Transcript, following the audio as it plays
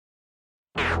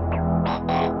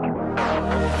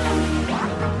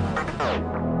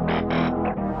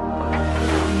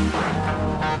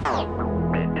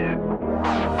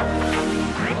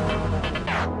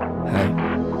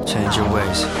change your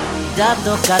ways. 다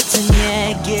똑같은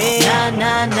얘기 I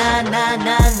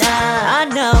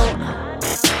know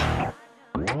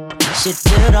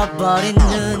시들어버린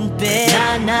눈빛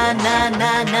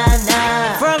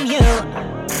From you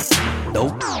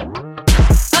Nope.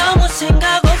 아무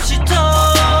생각 없이도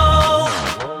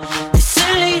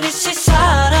쓸리듯이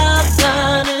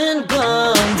살아가는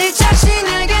건 내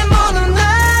자신에게 모는 날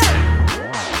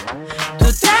또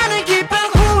다른 깊은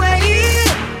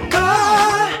후회일걸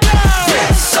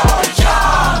We're so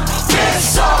young, we're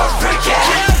so freaky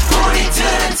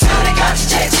우리들은 둘이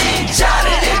같이 진짜를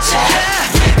잃지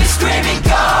We've been screaming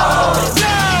go,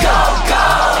 go, go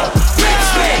We've been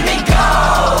screaming go,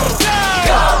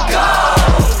 go, go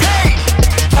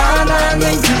바라는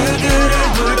그들을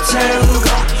불태우고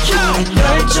우린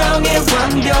열정에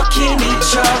완벽히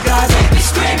미쳐가 We've been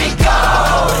screaming go,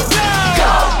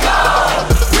 go, go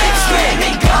We've been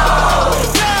screaming go,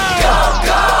 go,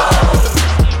 go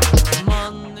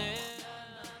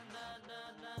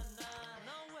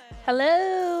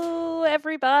Hello,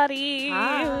 everybody.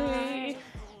 Hi.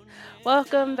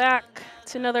 Welcome back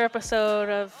to another episode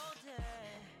of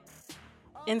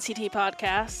NCT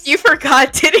Podcast. You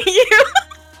forgot, didn't you?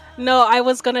 No, I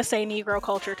was gonna say Negro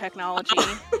Culture Technology.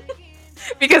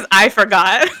 Because I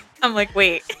forgot. I'm like,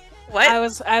 wait, what? I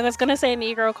was gonna say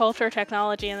Negro Culture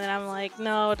Technology, and then I'm like,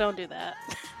 no, don't do that.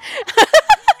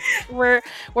 We're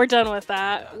done with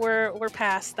that. We're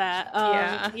past that.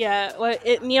 Yeah.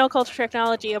 Neo Culture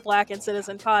Technology, a Black and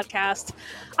Citizen podcast.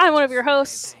 I'm one of your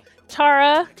hosts,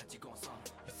 Tara.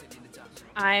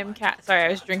 I'm Kat. Sorry, I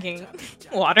was drinking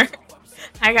water.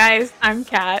 Hi, guys. I'm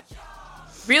Kat.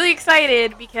 Really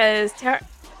excited because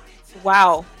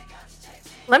wow.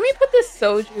 Let me put this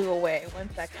soju away. 1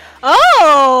 second.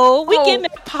 Oh, we getting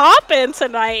it poppin'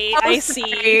 tonight. I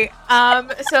see.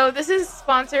 Sorry. So this is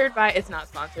sponsored by. It's not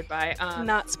sponsored by.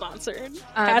 Not sponsored.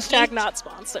 Hashtag not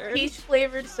sponsored. Peach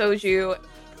flavored soju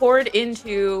poured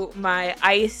into my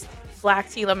iced black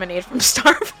tea lemonade from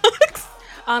Starbucks.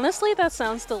 Honestly, that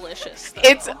sounds delicious. Though.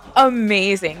 It's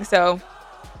amazing. So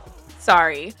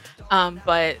sorry,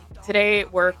 but today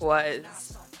work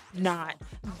was not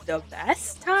the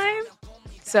best time.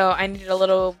 So I needed a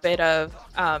little bit of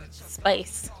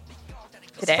spice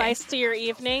today. Spice to your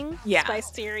evening? Yeah. Spice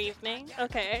to your evening?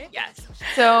 Okay. Yes.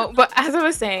 So, but as I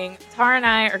was saying, Tara and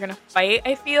I are going to fight,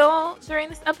 I feel, during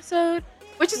this episode,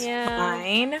 which is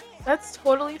fine. That's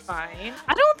totally fine.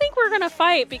 I don't think we're going to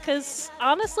fight because,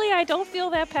 honestly, I don't feel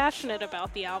that passionate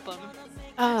about the album.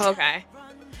 Oh, okay.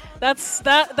 That's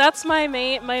my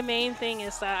main thing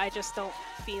is that I just don't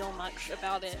feel much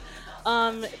about it.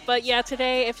 But yeah,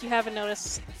 today, if you haven't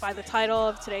noticed by the title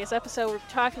of today's episode, we're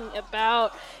talking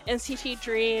about NCT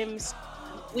Dream's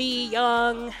We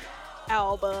Young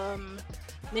album,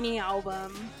 mini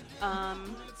album.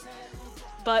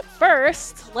 But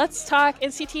first, let's talk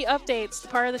NCT updates, the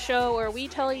part of the show where we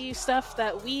tell you stuff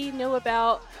that we knew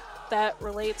about that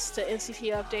relates to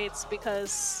NCT updates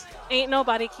because ain't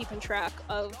nobody keeping track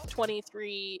of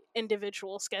 23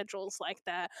 individual schedules like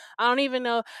that. I don't even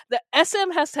know. The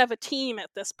SM has to have a team at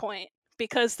this point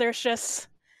because there's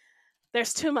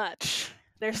too much.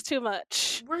 There's too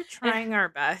much. We're trying our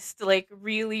best. Like,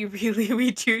 really, really,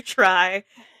 we do try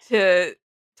to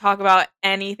talk about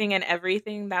anything and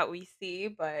everything that we see,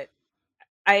 but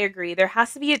I agree. There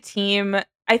has to be a team.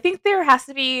 I think there has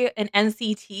to be an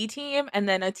NCT team and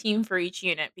then a team for each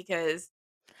unit because...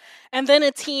 And then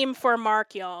a team for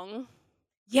Mark Young.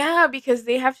 Yeah, because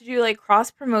they have to do like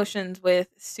cross promotions with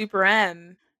Super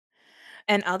M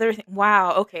and other things.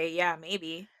 Wow, okay, yeah,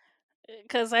 maybe.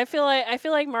 Because I feel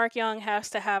like Mark Young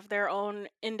has to have their own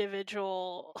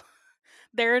individual.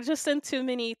 They're just in too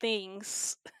many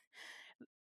things.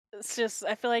 It's just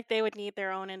I feel like they would need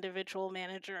their own individual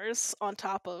managers on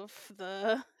top of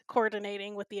the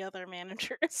coordinating with the other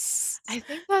managers. I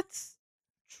think that's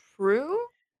true.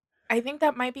 I think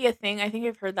that might be a thing. I think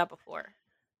I've heard that before.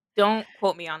 Don't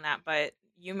quote me on that, but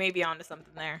you may be onto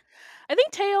something there. I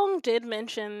think Taeyong did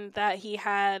mention that he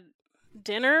had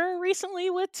dinner recently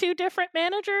with 2 different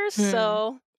managers,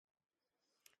 so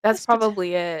that's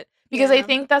probably it. Because I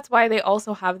think that's why they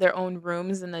also have their own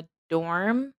rooms in the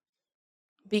dorm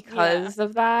because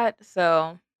of that.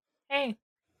 So, hey,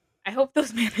 I hope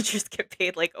those managers get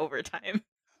paid like overtime.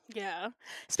 Yeah.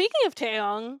 Speaking of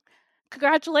Taeyong,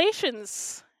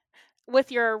 congratulations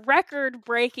with your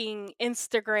record-breaking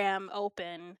Instagram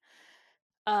open.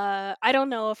 I don't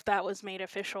know if that was made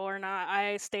official or not.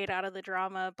 I stayed out of the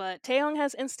drama, but Taeyong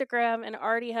has Instagram and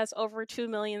already has over 2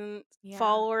 million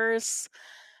followers.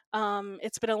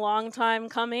 It's been a long time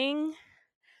coming.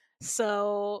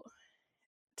 So,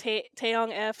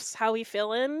 Taeyong F's, how we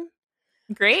feeling?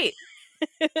 Great.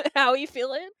 How you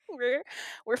feeling?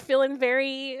 We're feeling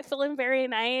very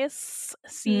nice. Mhm.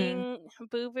 Seeing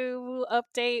Boo Boo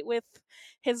update with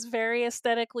his very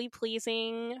aesthetically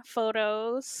pleasing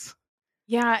photos.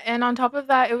 Yeah, and on top of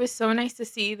that, it was so nice to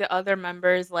see the other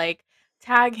members, like,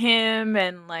 tag him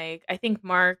and, like, I think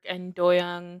Mark and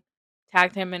Doyoung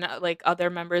tagged him and, like, other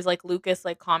members, like, Lucas,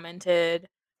 like, commented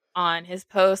on his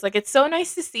post. Like, it's so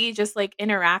nice to see just, like,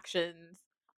 interactions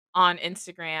on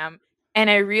Instagram, and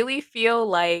I really feel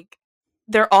like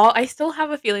I still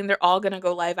have a feeling they're all gonna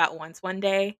go live at once one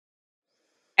day,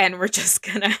 and we're just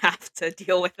gonna have to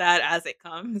deal with that as it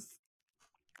comes.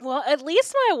 Well, at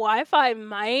least my Wi-Fi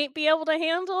might be able to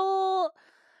handle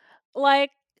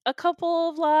like a couple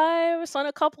of lives on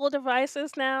a couple of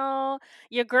devices now.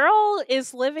 Your girl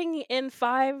is living in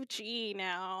 5G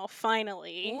now,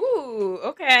 finally. Ooh,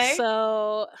 okay.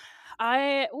 So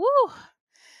woo,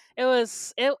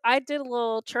 I did a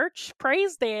little church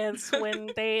praise dance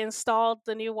when they installed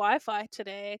the new Wi-Fi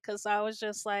today cuz I was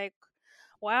just like,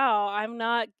 wow, I'm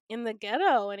not in the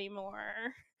ghetto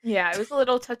anymore. Yeah, it was a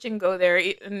little touch and go there,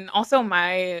 and also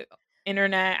my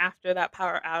internet after that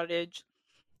power outage,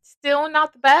 still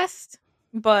not the best,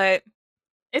 but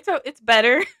it's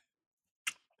better.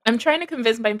 I'm trying to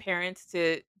convince my parents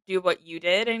to do what you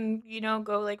did and,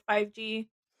 go, like, 5G,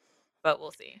 but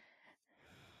we'll see.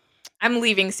 I'm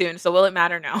leaving soon, so will it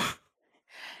matter now?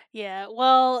 Yeah,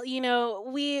 well,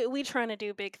 we trying to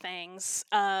do big things.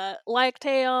 Like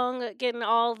Taeyong getting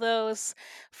all those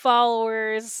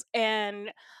followers,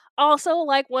 and also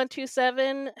like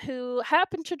 127, who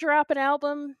happened to drop an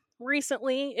album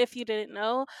recently. If you didn't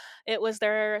know, it was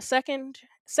their second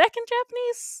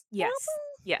Japanese Yes. album.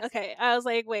 Yes. Okay, I was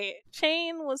like, wait,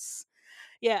 Chain was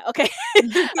yeah, okay.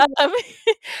 um,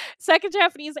 second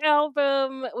Japanese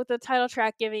album with the title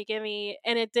track "Gimme Gimme,"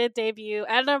 and it did debut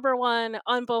at number 1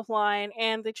 on both Line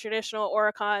and the traditional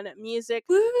Oricon music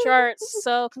Woo! charts.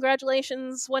 So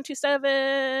congratulations,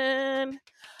 127.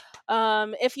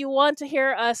 If you want to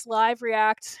hear us live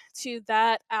react to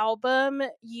that album,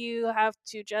 you have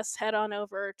to just head on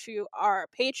over to our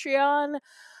Patreon,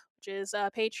 which is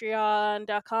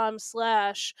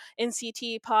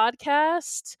patreon.com/NCT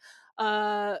podcast.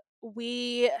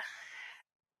 We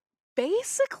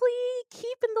basically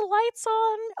keeping the lights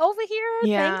on over here.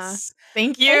 Yeah. Thanks.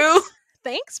 Thank you.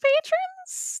 Thanks,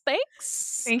 patrons.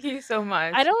 Thanks. Thank you so I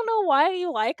much. don't know why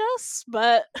you like us,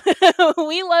 but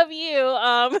we love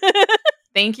you.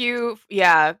 Thank you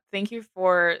yeah, thank you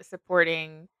for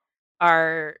supporting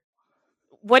our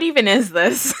what even is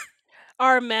this?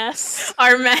 Our mess.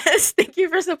 Our mess. Thank you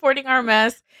for supporting our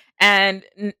mess and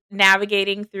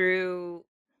navigating through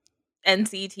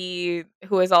NCT,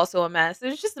 who is also a mess.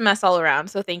 It's just a mess all around.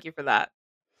 So thank you for that.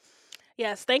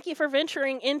 Yes, thank you for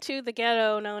venturing into the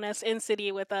ghetto known as In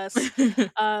City with us.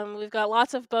 We've got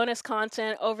lots of bonus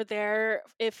content over there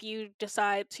if you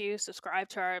decide to subscribe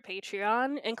to our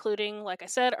Patreon, including, like I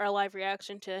said, our live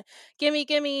reaction to Gimme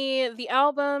Gimme, the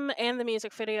album, and the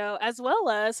music video, as well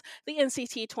as the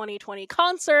NCT 2020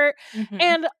 concert, Mhm.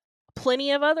 and plenty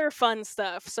of other fun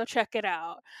stuff. So check it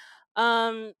out.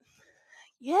 Um,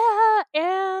 yeah,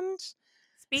 and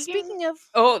Speaking speaking of,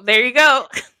 Oh, there you go.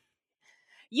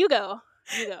 you go.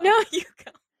 You go. No, you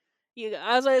go.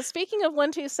 I was like, speaking of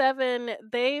 127,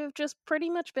 they've just pretty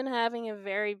much been having a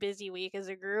very busy week as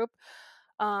a group,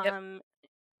 Yep. um,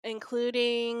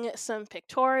 including some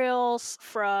pictorials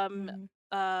from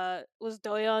Mhm. was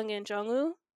Doyoung and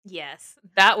Jungwoo. Yes,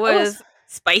 that It was was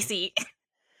spicy.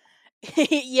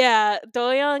 yeah,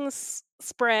 Doyoung's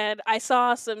spread. I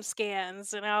saw some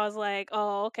scans and I was like,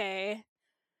 oh okay,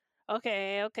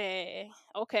 okay, okay,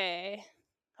 okay,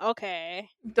 okay.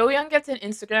 Doyoung gets an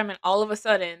Instagram and all of a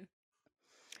sudden,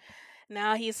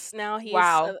 Now he's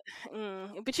wow.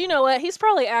 but you know what? He's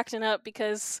probably acting up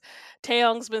because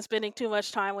Taeyong's been spending too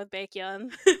much time with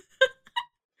Baekhyun.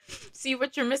 See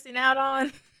what you're missing out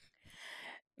on?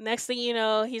 Next thing you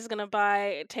know, he's gonna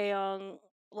buy Taeyong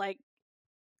like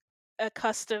a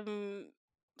custom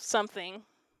something.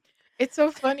 It's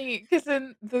so funny because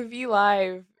in the V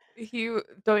Live,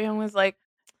 Doyoung was like,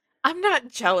 "I'm not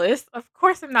jealous. Of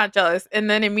course I'm not jealous." And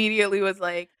then immediately was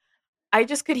like, "I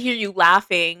just could hear you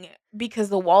laughing because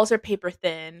the walls are paper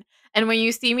thin, and when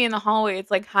you see me in the hallway,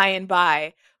 it's like hi and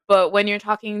bye. But when you're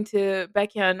talking to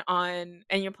Baekhyun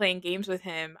and you're playing games with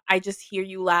him, I just hear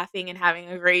you laughing and having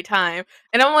a great time."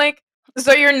 And I'm like,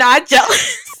 "So you're not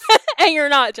jealous?" And you're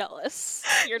not jealous.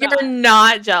 You're You're not.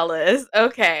 not jealous.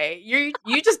 Okay. You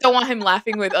just don't want him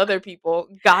laughing with other people.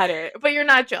 Got it. But you're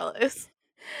not jealous.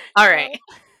 All right.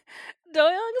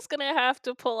 Doyoung is gonna have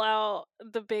to pull out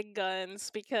the big guns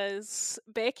because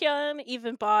Baekhyun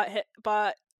even bought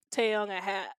Taeyong a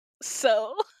hat.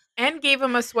 So, And gave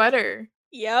him a sweater.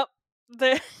 yep.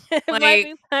 It might Like,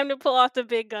 be time to pull off the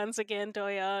big guns again,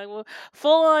 Doyoung.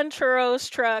 Full on churros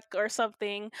truck or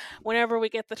something whenever we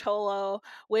get the Tolo,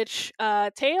 which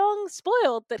Taeyong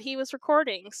spoiled that he was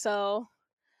recording. So,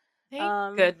 thank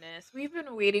um, goodness. We've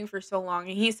been waiting for so long.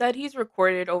 And he said he's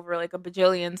recorded over like a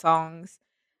bajillion songs.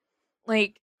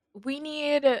 Like, we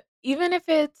need, even if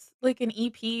it's like an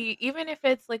EP, even if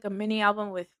it's like a mini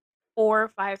album with 4 or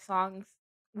 5 songs,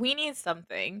 we need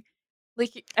something.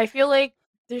 Like, I feel like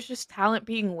there's just talent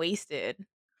being wasted.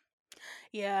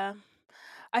 yeah.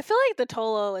 I feel like the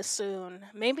Tolo is soon.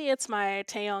 Maybe it's my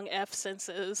Taeyong F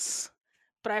senses,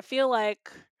 but I feel like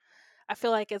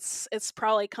it's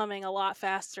probably coming a lot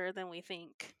faster than we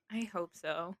think. I hope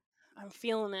so. I'm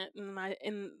feeling it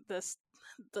in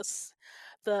this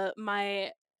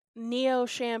my neo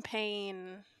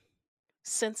champagne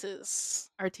senses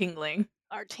Are tingling.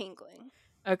 are tingling.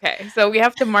 Okay, so we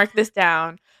have to mark this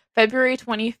down. February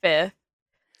 25th,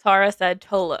 Tara said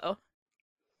Tolo.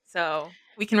 So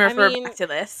we can I refer mean, back to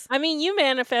this. you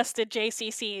manifested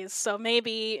JCCs, so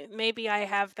maybe I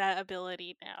have that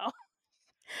ability now.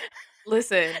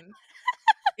 Listen,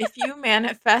 if you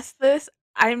manifest this,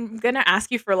 I'm gonna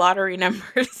ask you for lottery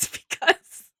numbers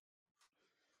because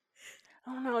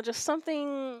I don't know, just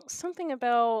something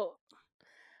about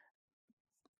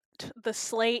the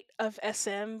slate of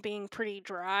SM being pretty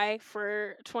dry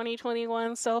for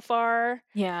 2021 so far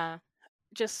yeah,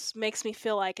 just makes me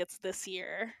feel like it's this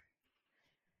year.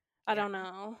 I yeah. don't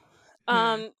know.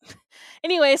 Hmm.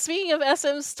 Anyway, speaking of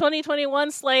SM's 2021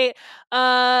 slate,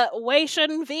 Wei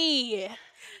Shun V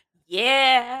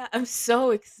Yeah, I'm so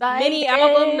mini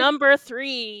album excited. number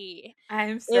 3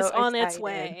 I'm so is on its excited.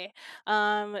 way.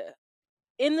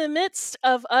 In the midst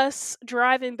of us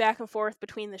driving back and forth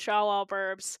between the Shawwal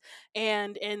Burbs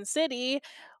and in city,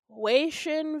 Wei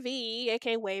Shun V,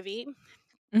 aka Wavy,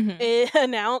 Hmm.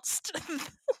 announced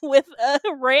with a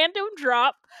random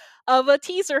drop of a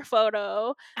teaser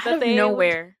photo Out that of they would.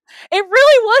 nowhere. It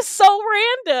really was so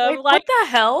random. Like, what Like the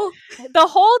hell? the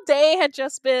whole day had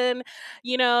just been,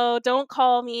 don't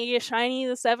call me Shiny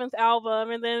the 7th album,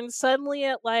 and then suddenly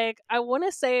at like I want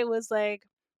to say it was like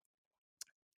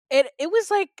it was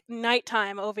like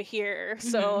nighttime over here, Hmm.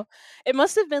 so it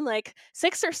must have been like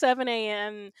 6 or 7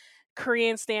 a.m.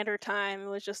 Korean Standard Time. It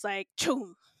was just like,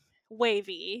 choom,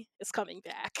 Wavy is coming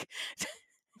back.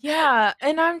 Yeah,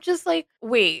 and I'm just like,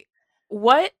 wait,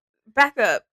 what? Back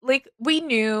up. Like, we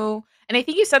knew, and I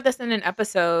think you said this in an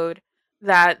episode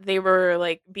that they were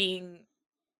like being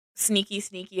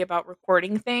sneaky about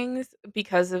recording things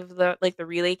because of the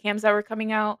relay cams that were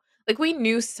coming out. Like, we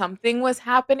knew something was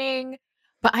happening,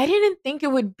 but I didn't think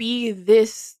it would be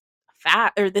this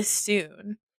fat or this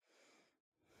soon.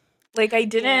 Like, I Yeah.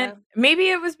 didn't, maybe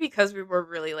it was because we were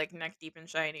really like neck deep and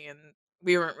shiny and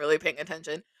we weren't really paying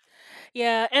attention.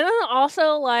 Yeah, and then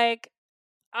also like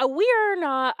I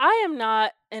am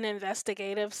not an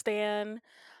investigative stan.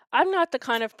 I'm not the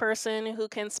kind of person who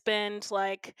can spend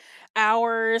like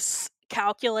hours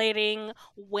calculating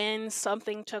when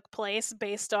something took place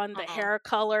based on the Uh-uh. hair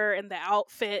color and the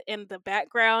outfit and the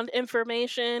background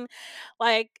information.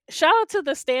 Like, shout out to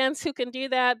the stans who can do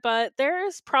that, but there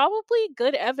is probably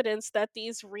good evidence that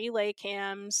these relay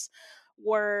cams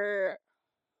were,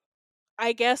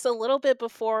 I guess, a little bit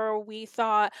before we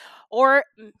thought, or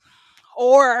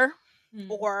or Hmm.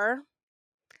 or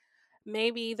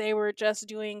maybe they were just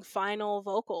doing final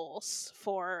vocals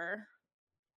for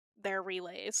their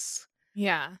relays.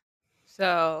 Yeah.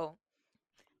 So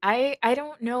I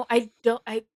don't know.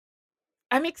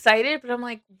 I'm excited, but I'm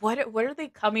like, what are they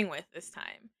coming with this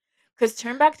time? Because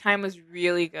Turn Back Time was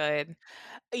really good.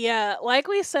 Yeah, like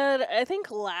we said, I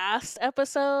think last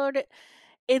episode,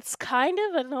 it's kind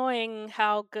of annoying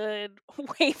how good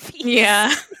Yeah.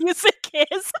 Wavy's music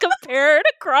is compared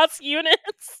across units.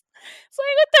 It's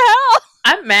like, what the hell?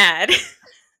 I'm mad. The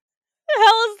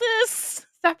hell is this?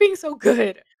 Stop being so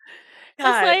good. It's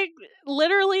God. like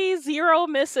literally 0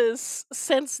 misses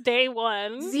since day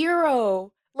 1.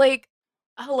 0. Like,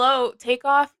 hello,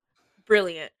 Takeoff,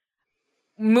 brilliant.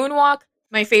 Moonwalk,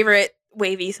 my favorite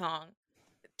Wavy song.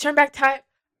 Turn Back Time,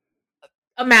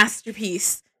 a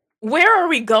masterpiece. Where are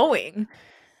we going?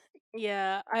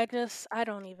 Yeah, I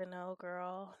don't even know,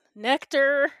 girl.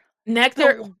 Nectar.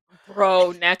 Nectar,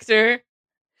 bro, Nectar.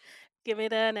 Give me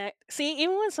that nectar. See,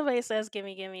 even when somebody says give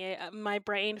me," my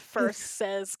brain first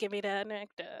says, "Give me that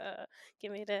nectar.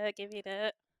 Give me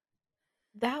that."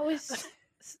 That was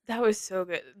that was so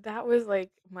good. That was like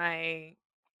my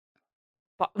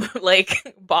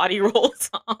like body roll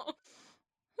song.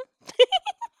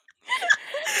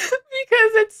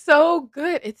 Because it's so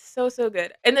good. It's so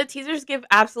good. And the teasers give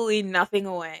absolutely nothing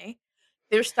away.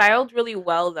 They're styled really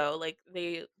well though. Like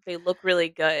they look really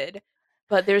good.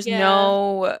 But there's Yeah.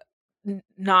 no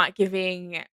not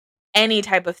giving any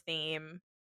type of theme.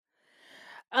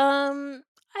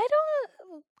 I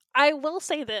don't. I will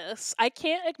say this: I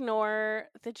can't ignore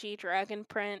the G Dragon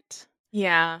print.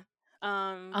 Yeah.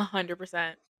 Um,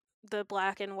 100%. the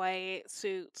black and white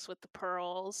suits with the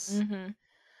pearls. Mhm.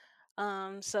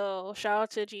 So shout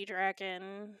out to G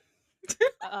Dragon.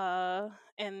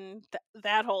 And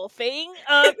that whole thing.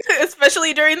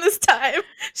 Especially during this time.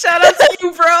 Shout out to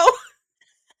you, bro.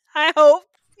 I hope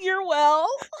you're well.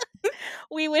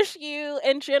 We wish you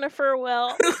and Jennifer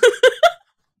well.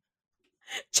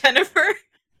 Jennifer.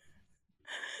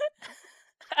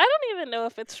 I don't even know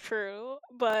if it's true,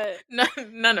 but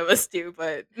None of us do,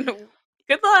 but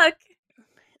good luck.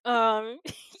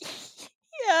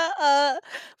 yeah,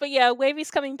 but yeah,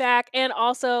 Wavy's coming back, and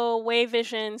also Wave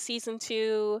Vision season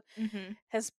 2 Mhm.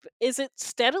 is it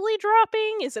steadily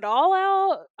dropping? Is it all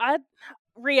out?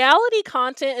 Reality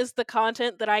content is the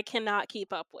content that I cannot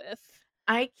keep up with.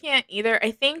 I can't either.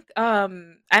 I think I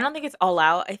don't think it's all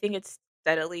out. I think it's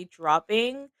steadily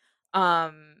dropping.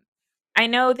 Um I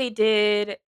know they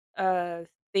did a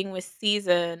thing with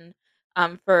season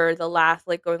for the last,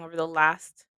 like, going over the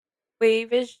last wave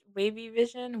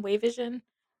vision.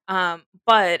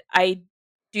 But I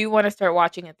do want to start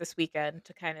watching it this weekend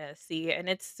to kind of see, and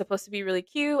it's supposed to be really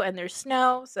cute and there's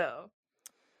snow, so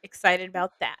excited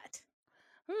about that.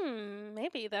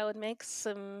 Maybe that would make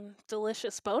some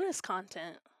delicious bonus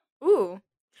content. Ooh.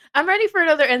 I'm ready for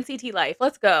another NCT Life.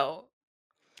 Let's go.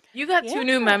 You got 2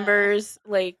 new Yeah. members.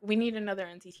 Like, we need another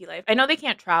NCT Life. I know they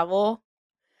can't travel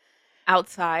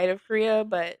outside of Korea,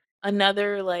 but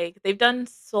another, like, they've done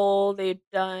Seoul, they've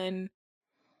done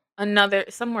another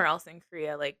somewhere else in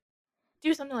Korea. Like,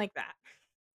 do something like that.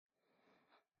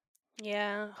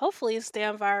 Yeah, hopefully this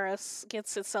damn virus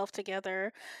gets itself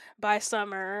together by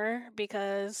summer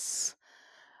because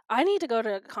I need to go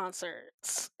to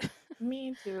concerts.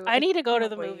 Me too. I need to go to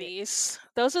Can't the wait. movies.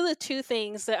 Those are the two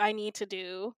things that I need to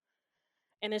do,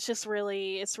 and it's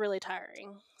really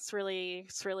tiring. It's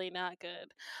really not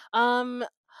good. Um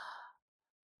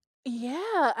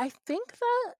yeah, I think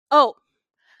that oh,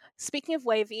 speaking of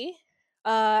Wavy,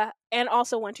 and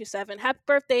also 127, happy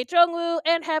birthday Jungwoo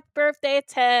and happy birthday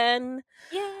 10.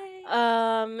 Yay.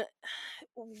 Um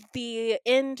the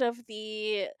end of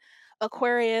the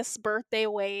Aquarius birthday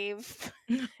wave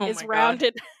Oh is my god.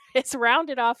 rounded it's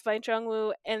rounded off by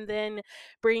Jungwoo, and then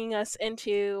bringing us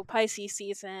into Pisces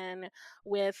season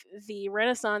with the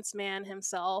Renaissance man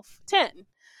himself, 10.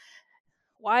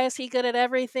 Why is he good at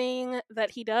everything that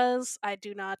he does? I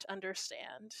do not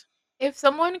understand. If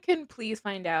someone can please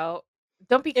find out,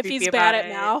 don't be If creepy he's bad about at it.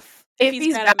 math, if If he's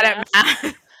he's bad bad at at math.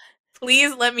 math,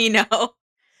 please let me know.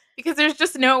 Because there's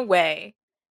just no way.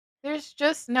 There's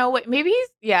just no way. Maybe he's,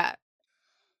 yeah.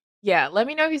 Yeah, let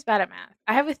me know if he's bad at math.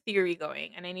 I have a theory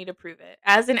going and I need to prove it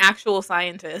as an actual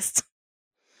scientist.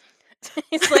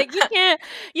 It's like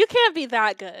you can't be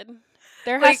that good.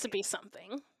 There has to Like, be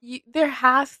something. there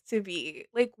has to be.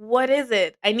 Like, what is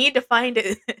it? I need to find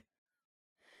it.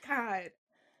 God.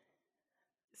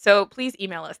 So please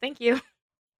email us. Thank you.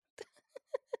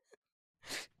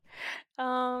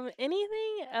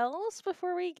 Anything else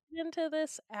before we get into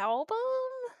this album?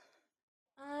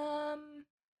 I'm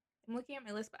looking at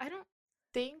my list, but I don't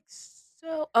think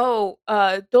so. Oh,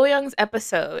 Do Young's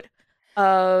episode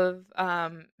of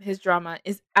his drama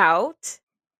is out.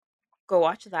 Go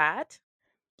watch that.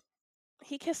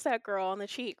 He kissed that girl on the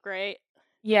cheek, right?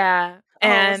 Yeah, Oh,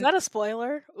 was and that a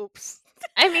spoiler? Oops.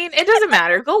 I mean, it doesn't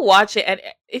matter. Go watch it, and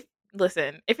if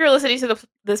listen, if you're listening to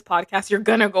this podcast, you're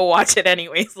gonna go watch it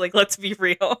anyways. Like, let's be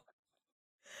real.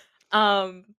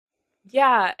 Um,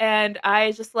 yeah, and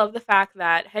I just love the fact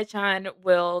that Haechan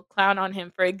will clown on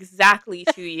him for exactly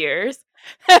 2 years.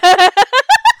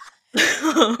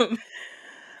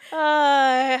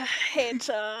 I hate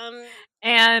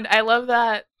And I love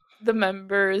that the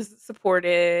members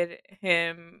supported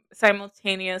him,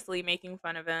 simultaneously making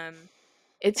fun of him.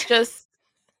 It's just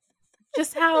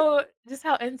how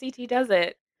NCT does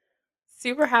it.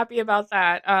 Super happy about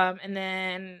that. And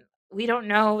then we don't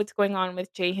know what's going on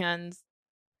with Jaehyun's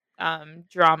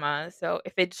drama. So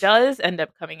if it does end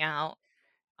up coming out,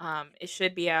 it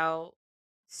should be out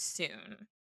soon.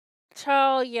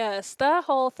 Child, yes, that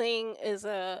whole thing is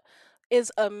a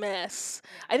mess. Yeah.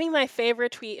 I think my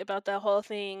favorite tweet about that whole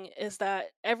thing is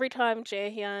that every time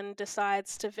Jaehyun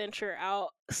decides to venture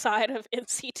outside of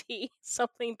NCT,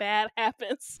 something bad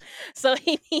happens. So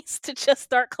he needs to just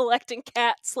start collecting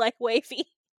cats like Wavy.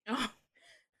 Oh.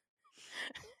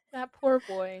 That poor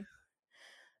boy.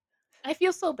 I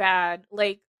feel so bad.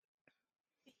 Like,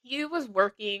 he was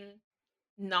working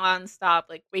nonstop,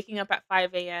 like waking up at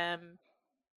 5 a.m.,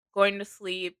 going to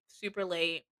sleep super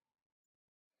late.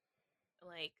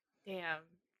 Like, damn.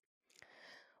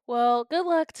 Well, good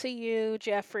luck to you,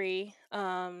 Jeffrey. We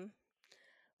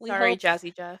Sorry, hope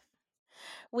Jazzy Jeff.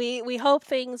 we hope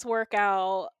things work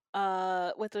out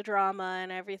with the drama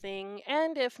and everything.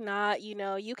 And if not,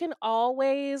 you can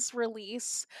always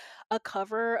release a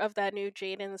cover of that new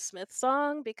Jaden Smith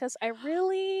song because I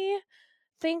really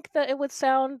think that it would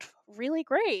sound really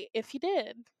great if you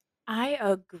did. I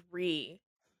agree.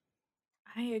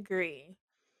 I'm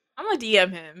gonna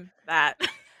DM him that.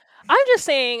 I'm just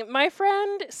saying, my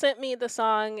friend sent me the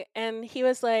song and he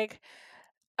was like,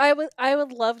 I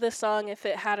would love this song if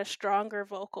it had a stronger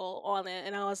vocal on it.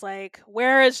 And I was like,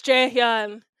 where is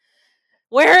Jaehyun?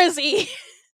 Where is he?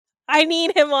 I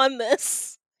need him on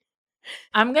this.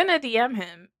 I'm gonna DM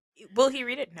him. Will he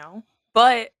read it? No.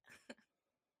 But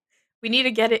we need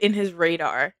to get it in his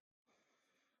radar.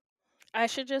 I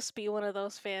should just be one of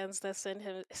those fans that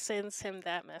sends him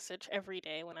that message every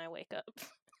day when I wake up.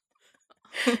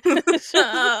 It's just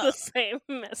the same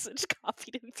message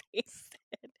copied and pasted.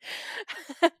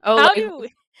 Oh, How like do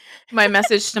we? my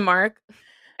message to Mark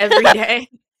every day.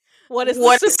 What is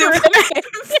What the is super the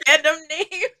fandom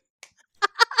name?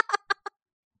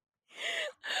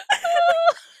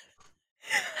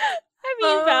 I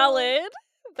mean,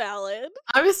 valid.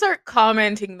 I'm gonna start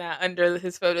commenting that under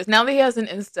his photos. Now that he has an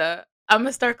Insta, I'm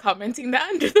gonna start commenting that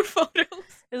under the photos.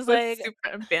 It's with like,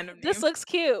 super fandom this name. looks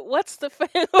cute. What's the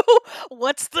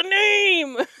what's the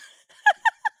name?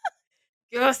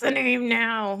 Give us the name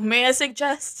now. May I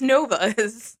suggest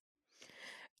Nova's?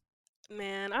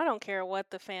 Man, I don't care what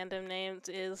the fandom name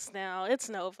is now. It's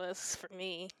Novus for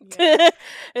me. Yeah.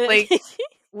 Like,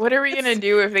 what are we gonna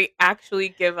do if they actually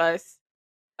give us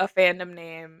a fandom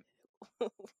name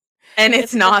and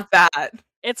it's not that?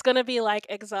 It's gonna be like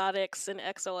Exotics and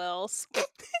XOLs.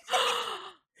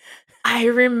 I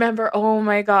remember. Oh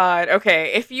my god.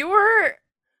 Okay, if you were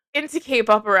into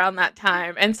K-pop around that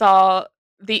time and saw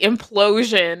the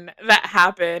implosion that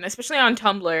happened, especially on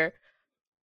Tumblr,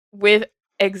 with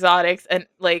Exotics and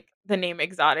like the name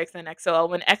Exotics and XOL,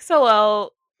 when XOL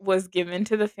was given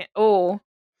to the fan. Oh,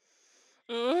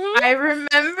 I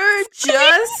remember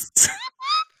just.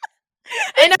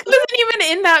 And I wasn't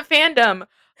even in that fandom,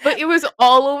 but it was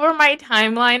all over my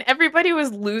timeline. Everybody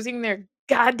was losing their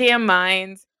goddamn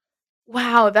minds.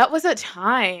 Wow, that was a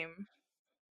time.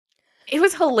 It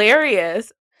was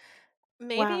hilarious.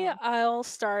 Maybe Wow. I'll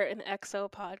start an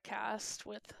EXO podcast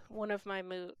with one of my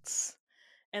moots,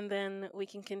 and then we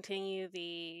can continue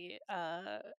the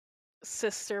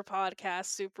sister podcast,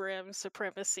 Super M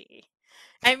Supremacy.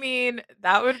 I mean,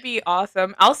 that would be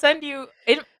awesome. I'll send you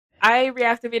it. I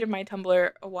reactivated my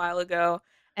Tumblr a while ago,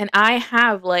 and I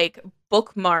have like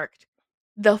bookmarked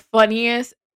the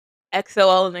funniest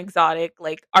XOL and Exotic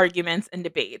like arguments and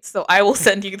debates. So I will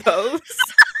send you those.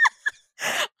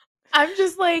 I'm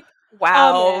just like,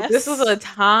 wow, this was a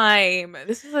time.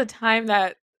 This was a time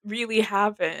that really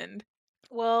happened.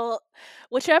 Well,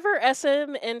 whichever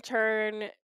SM intern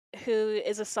who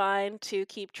is assigned to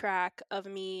keep track of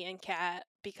me and Kat,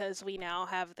 because we now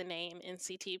have the name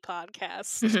NCT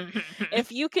Podcast,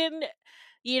 if you can,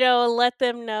 let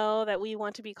them know that we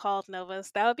want to be called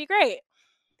Novas, that would be great.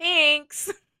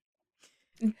 Thanks.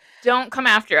 Don't come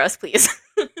after us, please.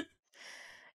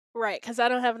 Right, because I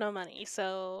don't have no money,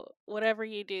 so whatever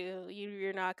you do,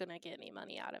 you're not gonna get any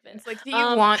money out of it. It's like, do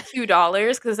you want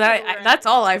 $2? Because that's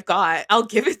all I've got. I'll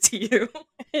give it to you.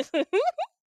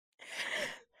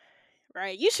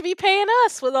 Right, you should be paying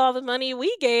us with all the money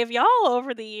we gave y'all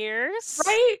over the years.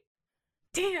 Right?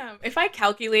 Damn, if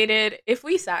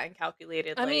we sat and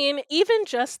calculated, I mean, even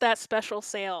just that special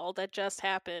sale that just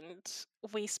happened,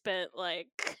 we spent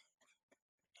like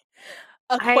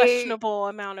a questionable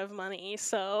amount of money.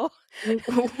 So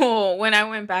when I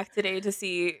went back today to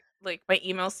see like my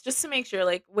emails just to make sure,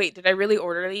 like, wait, did I really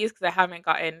order these? Because I haven't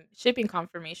gotten shipping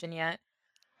confirmation yet.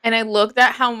 And I looked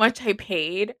at how much I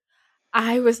paid.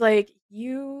 I was like,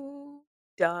 you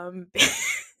dumb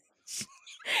bitch.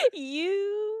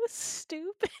 You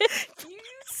stupid. You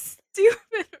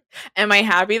stupid. Am I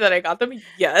happy that I got them?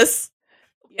 Yes.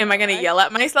 Am I gonna yell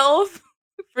at myself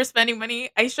for spending money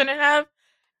I shouldn't have?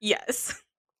 Yes.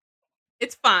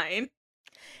 It's fine.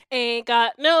 Ain't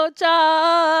got no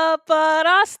job, but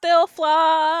I still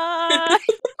fly.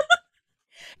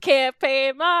 Can't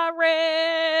pay my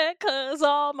rent, cause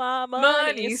all my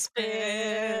money's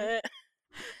spent.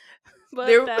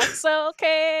 But that's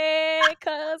okay,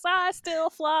 cause I still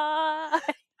fly.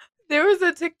 There was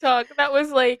a TikTok that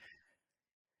was like,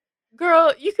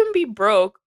 "Girl, you can be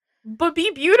broke, but be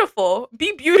beautiful.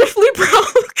 Be beautifully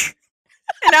broke."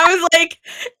 And I was like,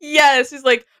 "Yes." She's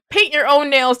like, "Paint your own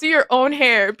nails, do your own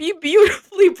hair, be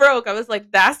beautifully broke." I was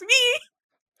like, "That's me."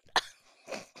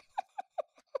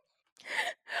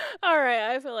 All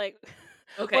right, I feel like.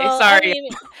 Okay, Well, I sorry. mean,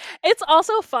 it's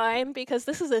also fine because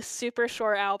this is a super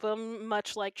short album,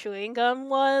 much like Chewing Gum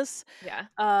was.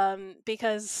 Yeah.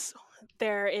 Because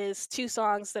there is 2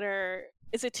 songs that are.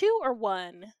 Is it 2 or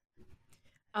 1?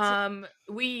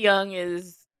 We Young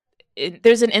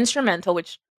there's an instrumental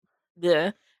which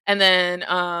the and then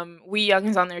We Young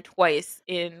is on there twice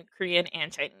in Korean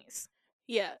and Chinese.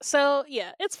 Yeah. So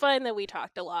yeah, it's fine that we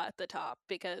talked a lot at the top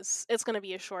because it's gonna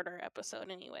be a shorter episode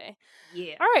anyway.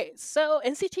 Yeah. All right. So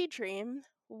NCT Dream,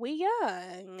 We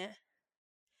Young.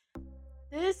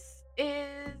 This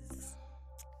is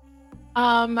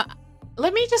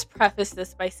let me just preface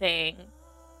this by saying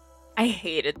I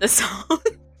hated the song.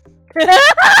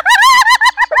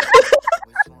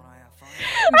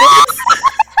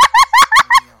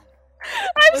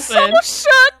 I'm so Listen.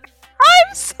 shook.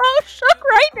 I'm so shook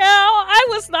right now. I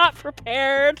was not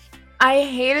prepared. I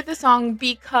hated the song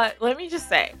because let me just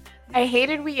say, I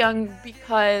hated We Young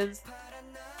because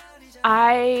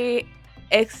I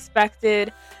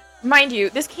expected, mind you,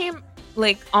 this came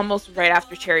like almost right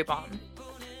after Cherry Bomb.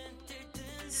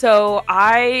 So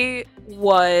I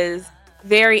was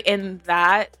very in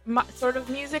that sort of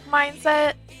music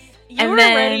mindset. You And were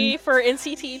then- ready for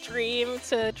NCT Dream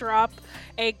to drop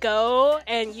a go,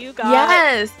 and you got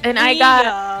Yes, and I We got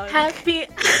Young. happy.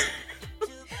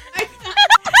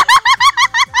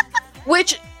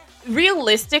 Which,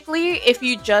 realistically, if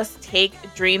you just take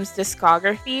Dream's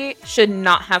discography, should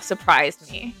not have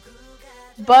surprised me.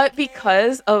 But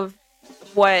because of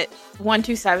what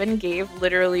 127 gave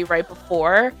literally right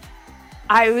before,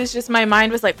 my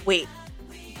mind was like, wait,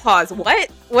 pause, what?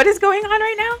 What is going on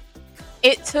right now?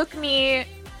 It took me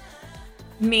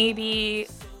maybe,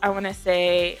 I want to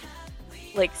say,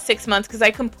 like 6 months because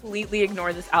I completely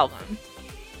ignored this album.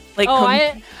 Like, I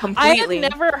had completely.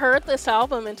 never heard this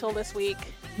album until this week.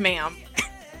 Ma'am.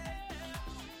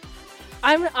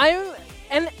 And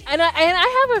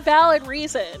I have a valid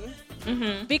reason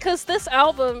Mm-hmm. because this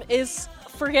album is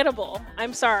forgettable.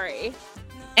 I'm sorry.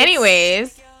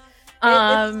 Anyways,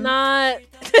 It's not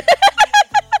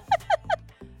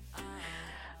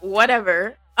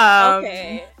whatever.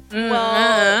 okay.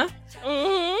 Well,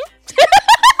 mm, mhm.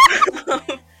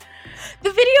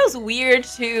 the video's weird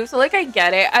too, so like I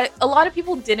get it. A lot of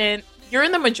people didn't. You're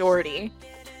in the majority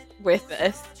with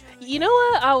this. You know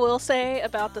what I will say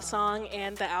about the song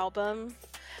and the album?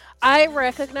 I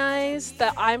recognize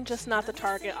that I'm just not the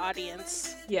target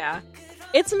audience. Yeah.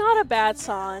 It's not a bad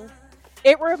song.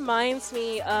 It reminds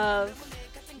me of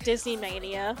Disney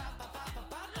Mania.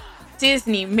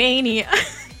 Disney Mania.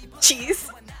 Jeez.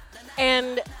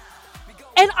 And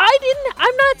I'm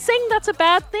not saying that's a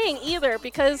bad thing either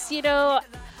because, you know,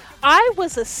 I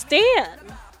was a stan.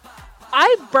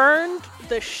 I burned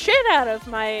the shit out of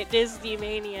my Disney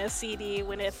Mania CD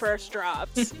when it first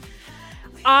dropped.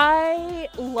 I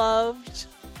loved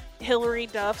Hilary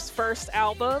Duff's first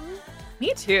album.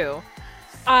 Me too.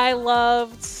 I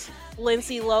loved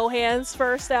Lindsay Lohan's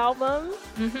first album.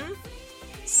 Mm-hmm.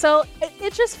 So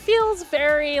it just feels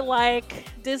very like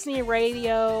Disney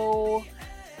radio,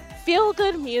 feel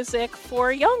good music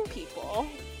for young people.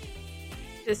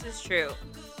 This is true.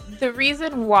 The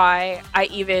reason why I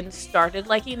even started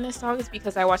liking this song is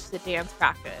because I watched the dance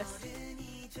practice.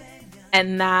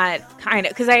 And that kind of,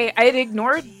 because I had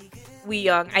ignored We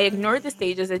Young. I ignored the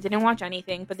stages. I didn't watch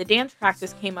anything, but the dance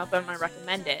practice came up on my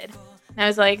recommended. And I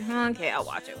was like, okay, I'll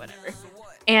watch it, whatever.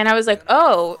 And I was like,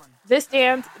 oh, this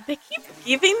dance, they keep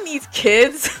giving these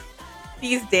kids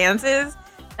these dances.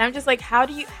 And I'm just like, how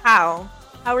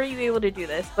are you able to do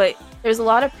this? But there's a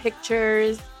lot of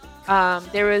pictures.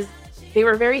 They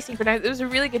were very synchronized. It was a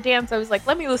really good dance. I was like,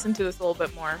 let me listen to this a little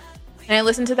bit more. And I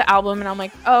listened to the album and I'm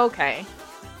like, oh, okay.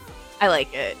 I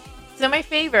like it. It's not my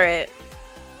favorite,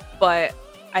 but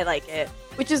I like it.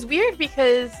 Which is weird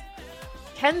because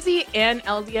Kenzie and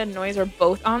Eldia Noise are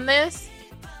both on this.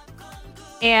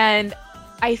 And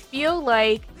I feel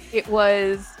like it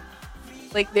was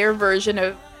like their version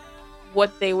of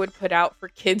what they would put out for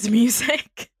kids'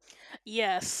 music.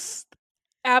 Yes,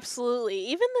 absolutely.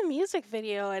 Even the music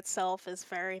video itself is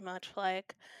very much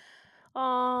like,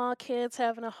 aw, kids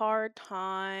having a hard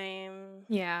time.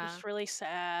 Yeah. It's really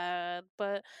sad,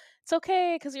 but it's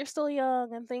okay because you're still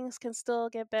young and things can still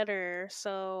get better.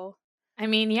 So, I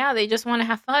mean, yeah, they just want to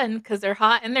have fun because they're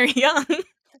hot and they're young.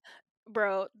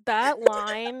 bro, that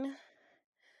line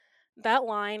That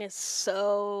line is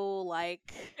so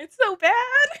It's so bad.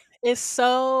 is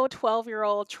so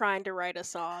 12-year-old trying to write a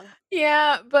song.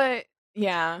 Yeah, but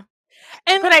yeah.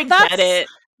 And But I get it.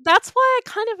 that's why I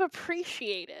kind of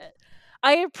appreciate it.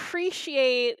 I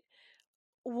appreciate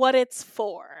what it's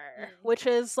for, which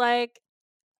is like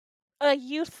a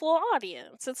youthful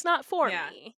audience. It's not for Yeah.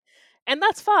 me. And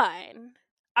that's fine.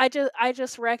 I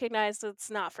just recognize it's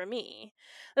not for me.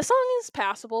 The song is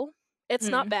passable. It's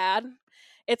not bad.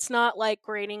 It's not like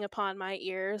grating upon my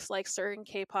ears like certain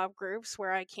K-pop groups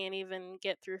where I can't even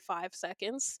get through 5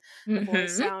 seconds. The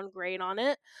boys Mhm. sound great on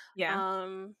it. Yeah.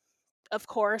 Of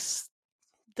course,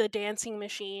 the dancing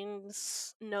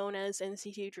machines known as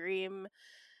NCT Dream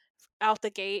out the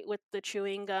gate with the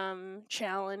chewing gum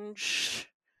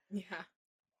challenge. Yeah.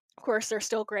 Of course, they're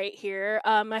still great here.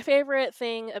 My favorite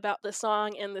thing about the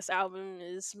song and this album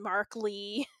is Mark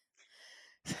Lee.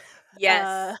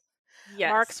 Yes. Yes.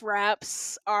 Mark's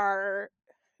raps are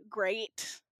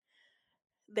great.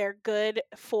 They're good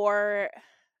for,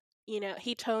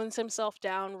 he tones himself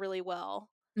down really well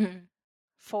Mhm.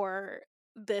 for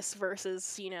this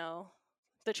versus,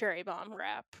 the Cherry Bomb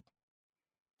rap.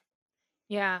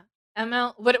 Yeah.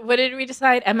 What did we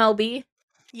decide? MLB?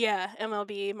 Yeah,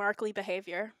 MLB, Mark Lee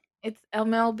behavior. It's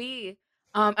MLB.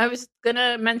 I was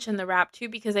gonna mention the rap too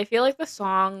because I feel like the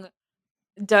song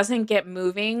doesn't get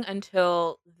moving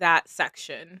until that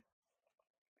section.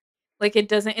 Like it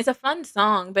doesn't it's a fun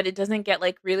song, but it doesn't get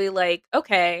like really like,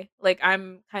 okay, like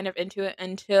I'm kind of into it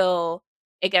until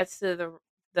it gets to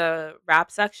the rap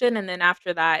section, and then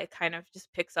after that it kind of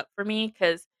just picks up for me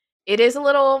cuz it is a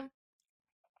little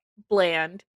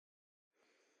bland,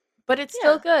 but it's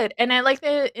still Yeah. good. And I like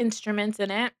the instruments in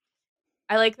it.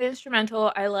 I like the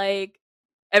instrumental. I like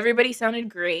everybody sounded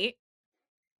great.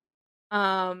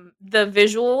 The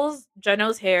visuals,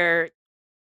 Jeno's hair,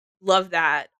 love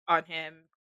that on him.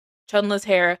 Chunla's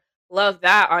hair, love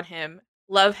that on him.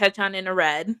 Love Haechan in a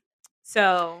red.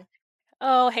 So,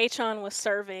 Oh, Haechan was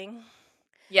serving.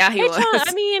 yeah, he was.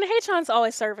 Haechan's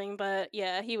always serving, but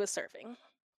yeah, he was serving.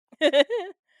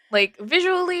 Like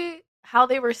visually, how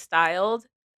they were styled,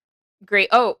 great.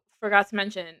 Oh, forgot to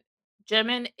mention,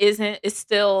 Jimin is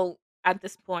still at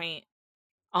this point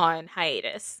on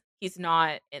hiatus. He's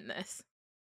not in this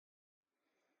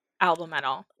album at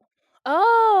all.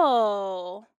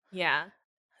 Oh, Yeah.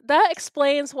 that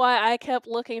explains why I kept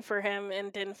looking for him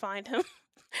and didn't find him.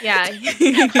 Yeah.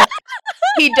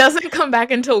 He doesn't come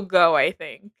back until Go, I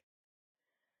think.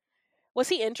 Was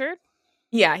he injured?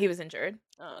 Yeah, he was injured.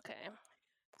 Oh, okay.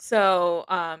 So,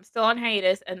 still on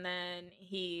hiatus, and then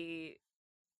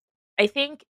I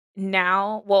think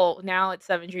now it's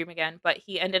Seven Dream again, but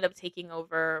he ended up taking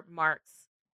over Mark's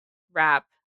rap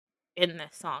in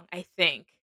this song, I think.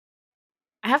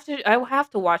 I will have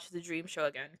to watch the Dream show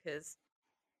again because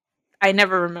I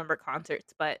never remember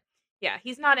concerts, but yeah,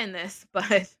 he's not in this,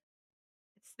 but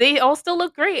they all still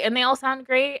look great and they all sound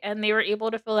great and they were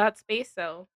able to fill that space,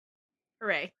 so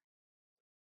hooray.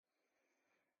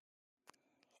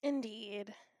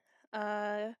 Indeed.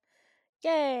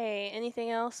 Yay.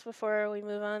 Anything else before we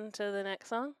move on to the next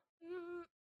song?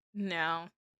 No.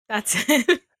 That's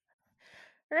it.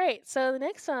 Right. So the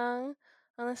next song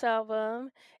on this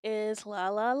album is La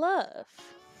La Love.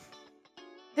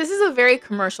 This is a very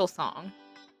commercial song.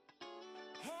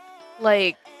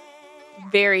 Like,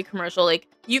 very commercial. Like,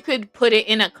 you could put it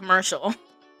in a commercial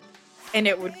and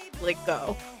it would, like,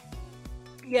 go.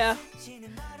 Yeah.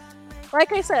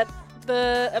 Like I said,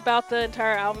 about the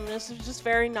entire album, this is just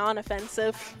very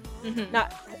non-offensive.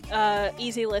 Not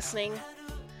easy listening.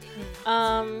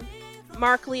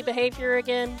 Mark Lee behavior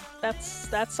again.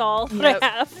 That's all that I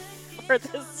have for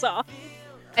this song.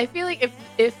 I feel like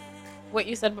if what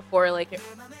you said before, like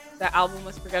if the album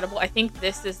was forgettable, I think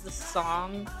this is the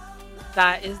song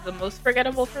that is the most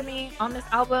forgettable for me on this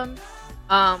album.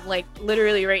 Like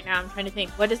literally right now I'm trying to think,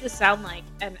 what does this sound like?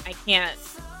 And I can't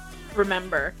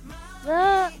remember.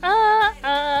 Okay.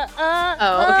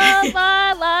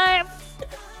 My life.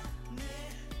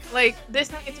 Like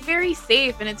this, it's very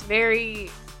safe and it's very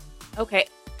okay.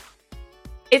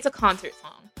 It's a concert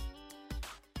song.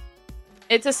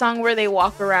 It's a song where they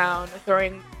walk around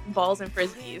throwing balls and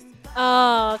frisbees.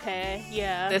 Oh, okay.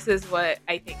 Yeah. This is what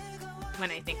I think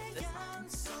when I think of this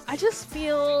song. I just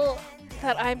feel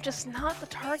that I'm just not the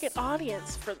target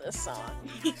audience for this song.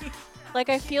 Like,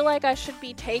 I feel like I should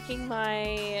be taking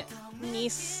my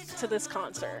niece to this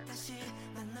concert.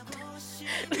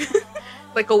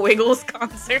 Like a Wiggles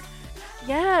concert.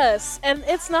 Yes, and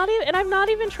it's not even, and I'm not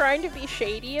even trying to be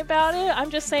shady about it. I'm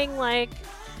just saying, like,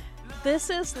 this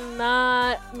is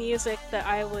not music that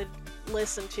I would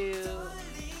listen to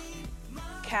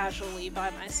casually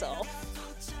by myself.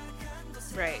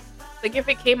 Right. Like if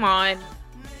it came on,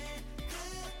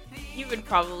 you would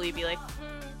probably be like,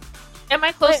 am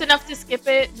I close enough to skip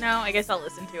it? No, I guess I'll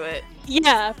listen to it.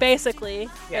 Yeah, basically.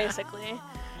 Yeah. Basically.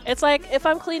 It's like if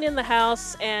I'm cleaning the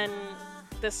house and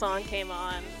this song came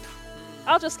on,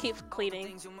 I'll just keep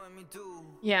cleaning.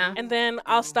 Yeah. And then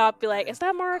I'll stop, be like, is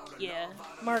that Mark? Yeah.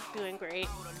 Mark doing great.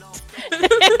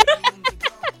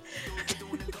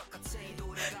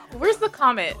 Where's the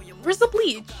Comet? Where's the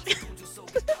Bleach?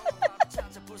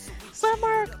 Is that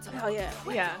Mark? Oh, yeah.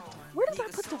 Yeah. Where did I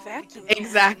put the vacuum?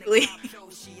 Exactly.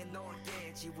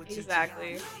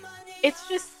 Exactly.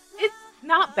 It's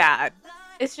not bad.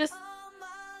 It's just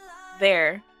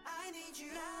there.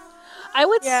 I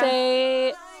would Yeah.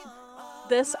 say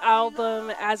this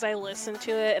album, as I listened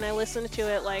to it, and I listened to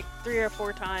it like 3 or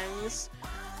 4 times,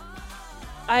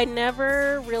 I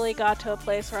never really got to a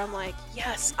place where I'm like,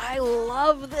 yes, I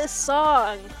love this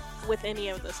song with any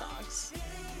of the songs.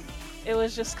 It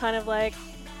was just kind of like,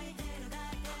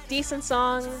 decent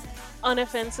song,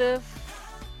 unoffensive.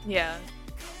 Yeah.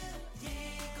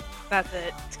 That's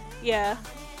it. Yeah.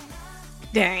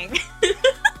 Dang.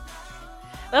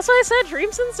 That's why I said Dream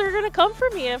Synths are gonna come for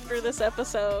me after this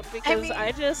episode, because mean,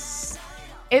 this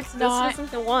It's not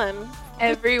isn't the one.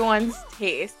 everyone's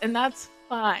taste, and that's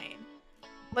fine.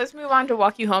 Let's move on to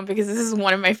Walk You Home, because this is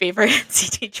one of my favorite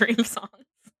NCT Dream songs.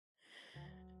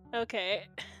 Okay.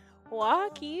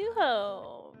 Walk You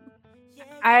Home.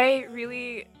 I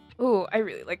really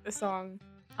like this song.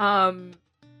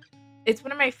 It's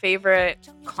one of my favorite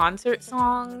concert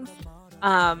songs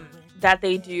that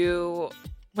they do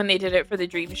when they did it for the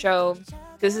Dream Show.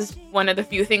 This is one of the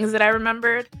few things that I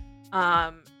remembered.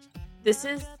 This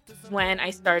is when I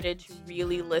started to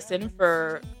really listen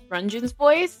for Runjin's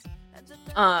voice,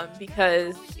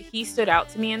 because he stood out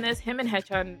to me in this. Him and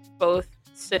Haechan both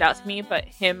stood out to me, but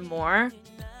him more.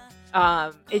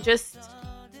 It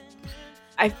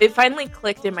finally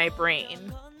clicked in my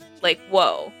brain, like,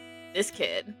 whoa, this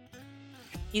kid,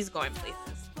 he's going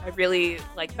places. I really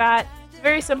like that. It's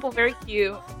very simple, very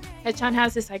cute. Haechan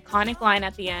has this iconic line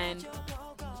at the end.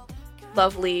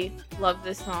 Lovely. Love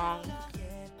this song.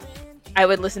 I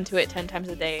would listen to it 10 times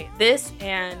a day. This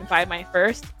and By My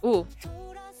First. Ooh.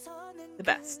 The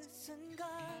best.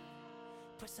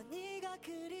 Do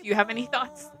you have any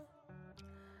thoughts?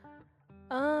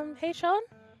 Haechan?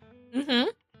 Mm-hmm.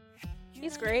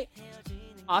 He's great.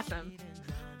 Awesome.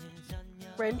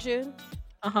 Renjun?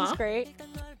 Uh-huh. He's great.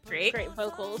 Great. Great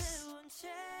vocals.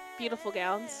 Beautiful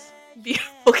gowns.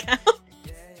 Beautiful cow.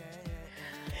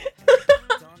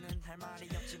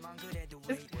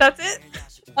 That's it?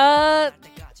 I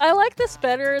like this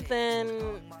better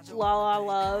than La La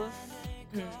Love.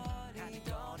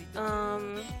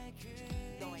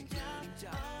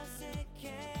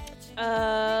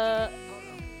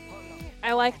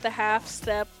 I like the half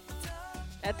step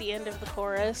at the end of the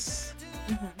chorus.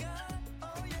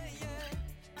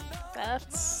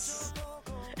 That's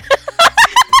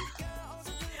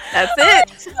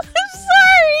it. I'm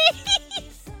sorry.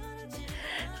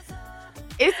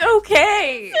 It's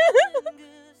okay.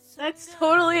 That's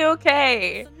totally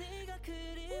okay.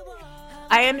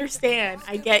 I understand.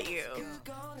 I get you.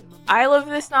 I love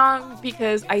this song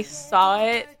because I saw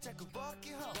it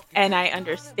and I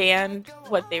understand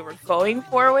what they were going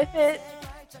for with it.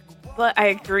 But I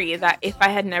agree that if I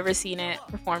had never seen it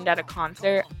performed at a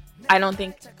concert, I don't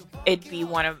think it'd be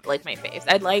one of like my faves.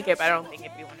 I'd like it, but I don't think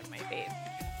it'd be one of my faves.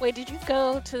 Wait, did you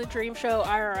go to the Dream Show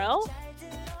IRL?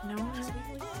 No.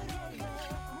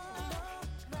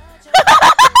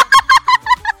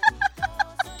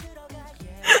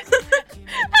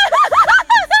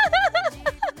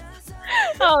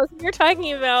 Oh, so you're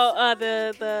talking about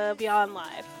the Beyond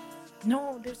Live.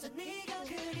 No, there's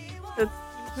that's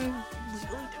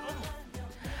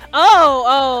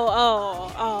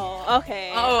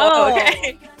Okay. Oh,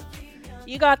 okay.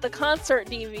 You got the concert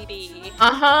DVD.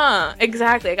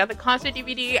 Exactly. I got the concert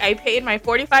DVD. I paid my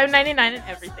 $45.99 and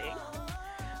everything.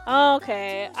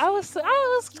 Okay. I was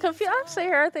confused. I'm sitting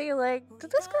here thinking like,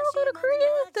 did this girl go to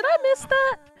Korea? Did I miss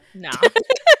that? No.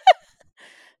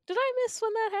 Did I miss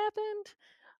when that happened?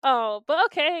 Oh, but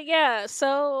okay, yeah.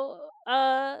 So,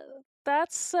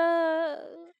 that's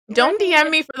Don't DM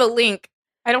me for the link.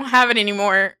 I don't have it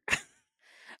anymore.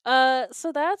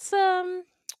 So that's the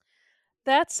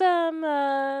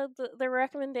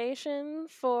recommendation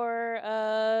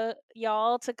for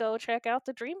y'all to go check out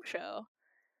the Dream Show.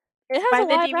 It has Buy a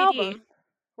the live DVD. album,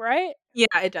 right?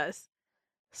 Yeah, it does.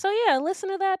 So yeah, listen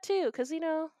to that too, because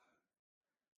it's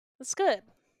good.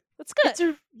 It's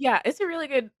good. It's a really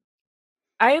good.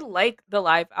 I like the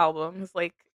live albums.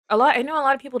 Like, I know a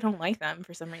lot of people don't like them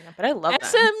for some reason, but I love them.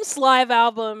 SM's live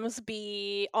albums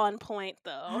be on point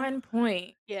though. On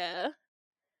point. Yeah.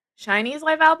 SHINee's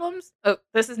live albums? Oh,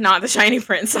 this is not the Shiny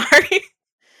Prince, sorry.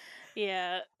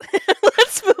 Yeah.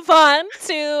 Let's move on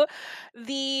to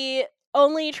the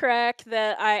only track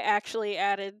that I actually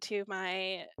added to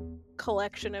my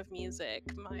collection of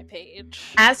music, my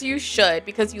page. As you should,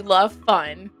 because you love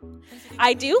fun.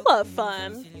 I do love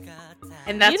fun.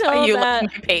 And that's why you love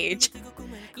my page.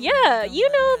 Yeah, you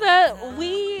know that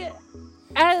we,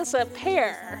 as a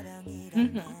pair,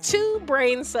 two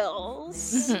brain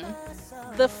cells,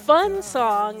 the fun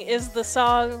song is the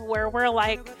song where we're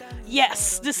like,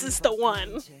 yes, this is the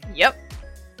one. Yep.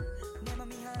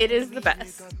 It is the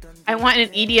best. I want an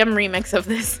EDM remix of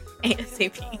this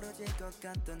ASAP.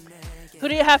 Who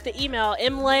do you have to email?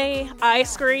 Imlay,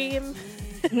 Ice Cream?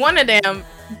 One of them.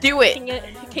 Do it.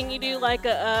 Can you do like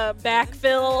a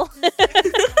backfill?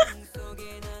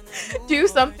 Do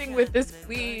something with this,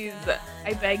 please.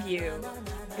 I beg you.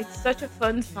 It's such a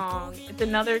fun song. It's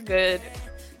another good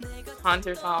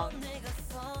concert song.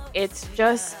 It's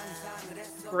just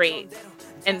great.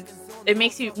 And it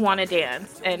makes you want to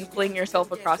dance and fling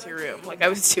yourself across your room like I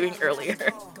was doing earlier.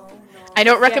 I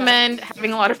don't recommend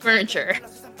having a lot of furniture.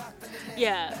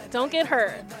 Yeah, don't get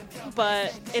hurt.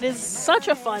 But it is such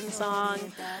a fun song.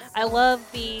 I love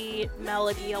the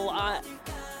melody a lot.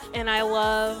 And I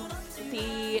love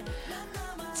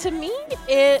to me,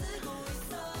 it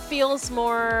feels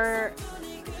more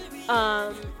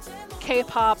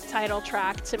K-pop title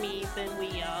track to me than We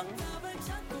Young.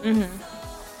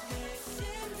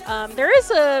 There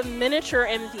is a miniature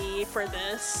MV for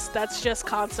this that's just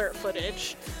concert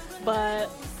footage, but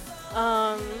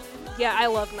yeah, I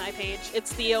love My Page.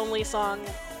 It's the only song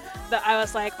that I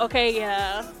was like, okay,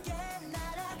 yeah,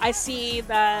 I see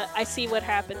what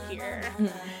happened here.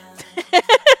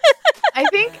 I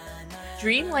think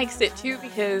Dream likes it too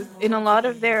because in a lot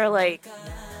of their like,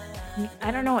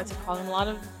 I don't know what to call them, a lot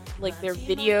of like their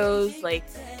videos, like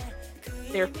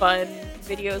their fun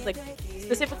videos, like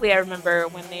specifically I remember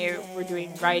when they were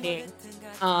doing writing,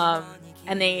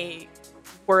 and they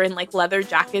were in like leather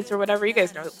jackets or whatever, you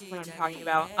guys know what I'm talking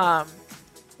about.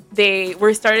 They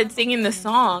were started singing the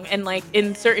song, and like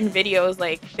in certain videos,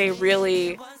 like they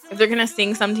really, if they're gonna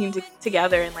sing something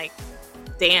together and like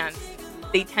dance,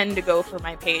 they tend to go for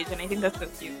My Page, and I think that's so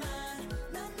cute.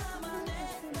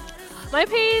 My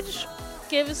Page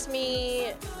gives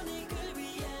me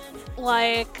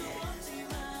like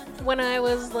when I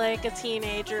was like a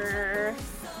teenager,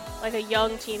 like a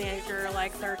young teenager,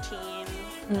 like 13,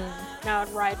 I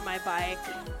would ride my bike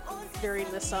during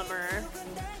the summer.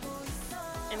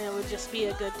 And it would just be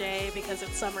a good day because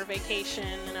it's summer vacation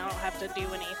and I don't have to do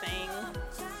anything.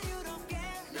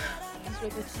 Those were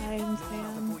the times,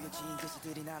 man.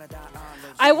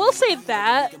 I will say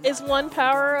that is one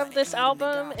power of this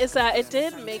album, is that it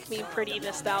did make me pretty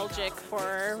nostalgic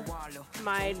for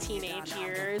my teenage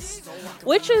years,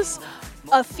 which is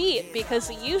a feat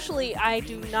because usually I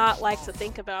do not like to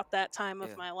think about that time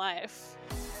of my life.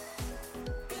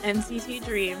 NCT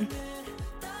Dream.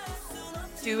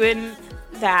 Doing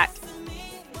that.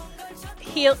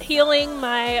 Healing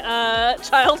my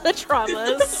childhood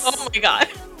traumas. Oh my god.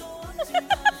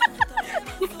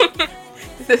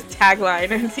 This tagline,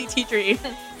 NCT Dream.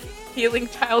 Healing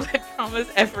childhood traumas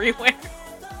everywhere.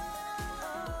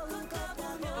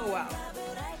 Oh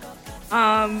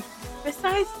wow.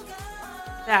 Besides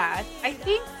that, I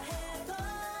think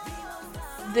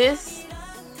this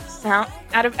sound,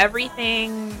 out of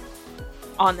everything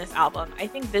on this album, I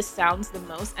think this sounds the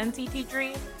most NCT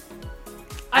Dream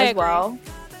I as agree. well.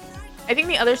 I think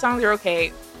the other songs are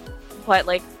okay, but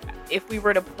like if we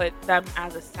were to put them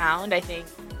as a sound, I think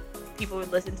people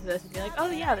would listen to this and be like, "Oh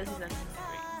yeah, this is NCT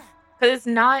Dream," because it's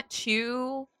not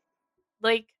too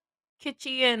like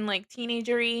kitschy and like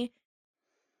teenagery,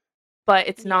 but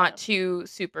it's not too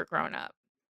super grown up.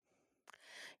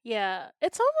 Yeah,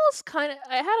 it's almost kind of.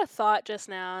 I had a thought just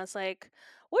now. It's like,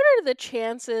 what are the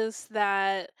chances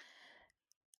that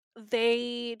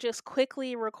they just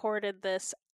quickly recorded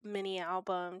this mini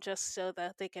album just so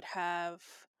that they could have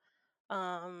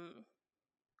um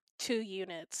 2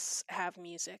 units have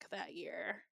music that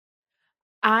year?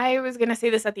 I was gonna say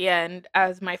this at the end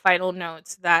as my final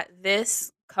notes that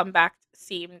this comeback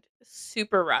seemed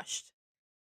super rushed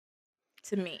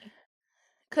to me.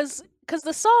 Cause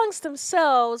the songs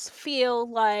themselves feel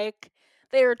like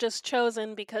they were just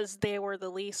chosen because they were the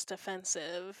least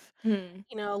offensive,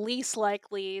 least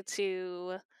likely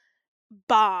to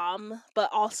bomb, but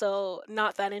also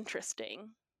not that interesting.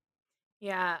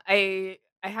 Yeah, I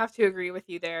have to agree with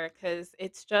you there because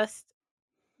it's just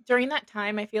during that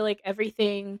time, I feel like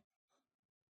everything,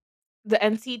 the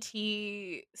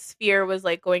NCT sphere was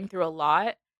like going through a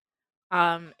lot,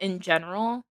 in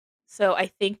general. So I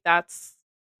think that's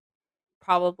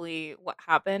probably what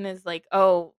happened is like,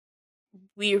 oh,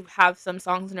 we have some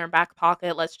songs in our back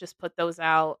pocket. Let's just put those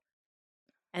out.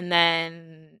 And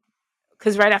then,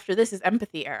 because right after this is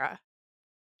Empathy era.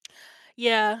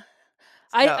 Yeah.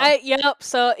 So, Yep.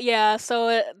 So yeah,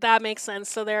 so that makes sense.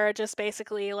 So they're just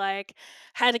basically like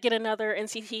had to get another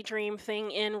NCT Dream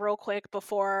thing in real quick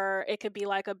before it could be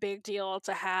like a big deal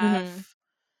to have,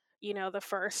 mhm, the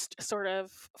first sort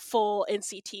of full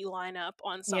NCT lineup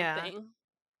on yeah. something.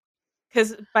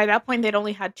 Because by that point, they'd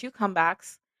only had two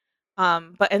comebacks.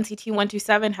 But NCT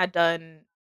 127 had done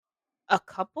a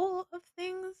couple of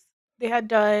things. They had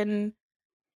done,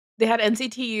 they had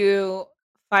NCTU,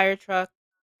 Fire Truck,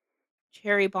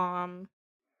 Cherry Bomb.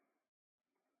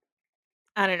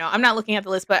 I don't know. I'm not looking at the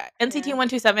list, but NCT Yeah.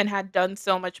 127 had done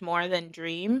so much more than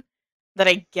Dream that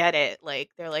I get it.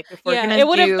 Like they're like, if we're Yeah, gonna do, it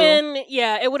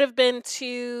would have been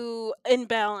too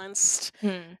imbalanced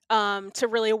hmm, to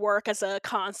really work as a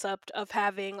concept of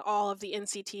having all of the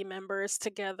NCT members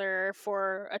together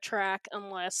for a track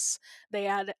unless they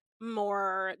had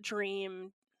more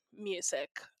Dream music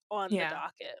on the yeah,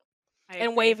 docket. I And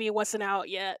agree. Wavy wasn't out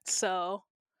yet, so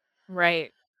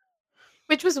Right.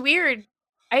 Which was weird.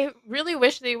 I really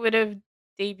wish they would have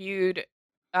debuted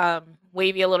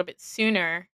Wavy a little bit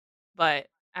sooner, but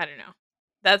I don't know.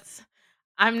 That's,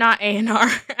 I'm not A&R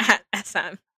at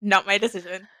SM. Not my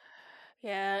decision.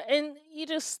 yeah, and you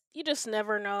just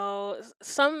never know.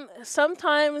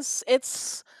 Sometimes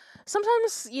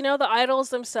the idols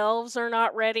themselves are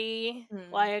not ready.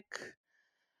 Hmm. Like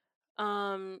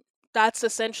that's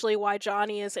essentially why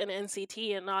Johnny is in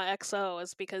NCT and not EXO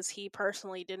is because he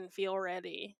personally didn't feel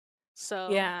ready. So,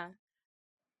 Yeah.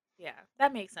 Yeah,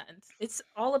 that makes sense. It's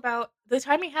all about the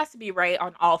timing has to be right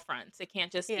on all fronts. It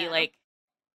can't just be yeah. like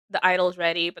the idol's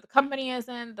ready, but the company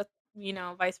isn't,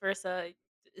 vice versa.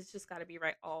 It's just got to be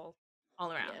right all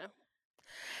around. Yeah.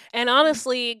 And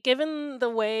honestly, given the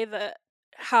way that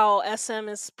how SM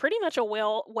is pretty much a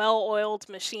well-oiled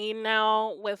machine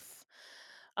now with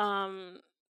um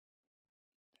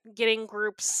getting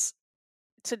groups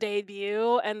to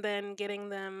debut and then getting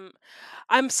them.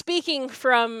 I'm speaking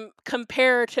from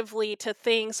comparatively to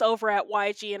things over at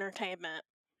YG Entertainment.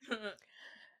 It's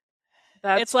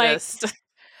That's like just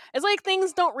it's like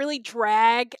things don't really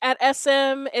drag at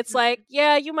SM. It's like,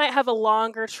 yeah, you might have a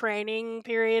longer training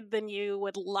period than you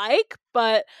would like,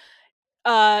 but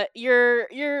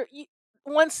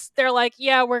once they're like,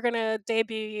 yeah, we're going to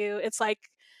debut you, it's like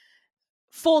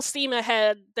full steam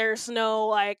ahead. There's no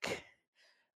like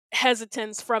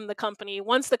hesitance from the company.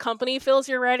 Once the company feels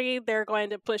you're ready, they're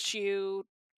going to push you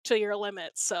to your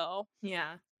limits. So,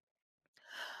 yeah,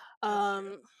 that's true.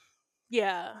 um,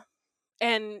 yeah,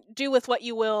 and do with what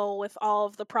you will with all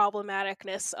of the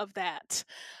problematicness of that.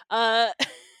 Uh,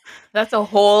 That's a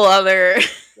whole other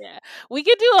yeah, we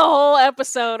could do a whole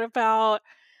episode about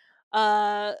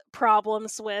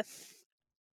problems with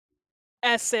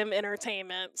SM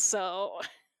Entertainment. So,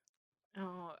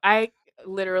 Oh, I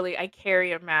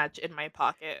carry a match in my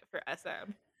pocket for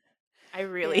SM. I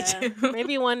really yeah, do.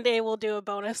 maybe one day we'll do a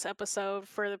bonus episode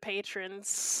for the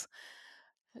patrons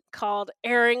called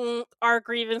airing our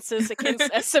grievances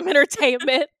against SM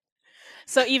Entertainment.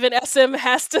 So even SM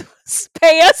has to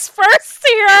pay us first to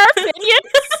hear our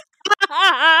opinions.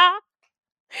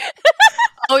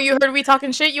 Oh, you heard we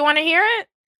talking shit? You want to hear it?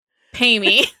 Pay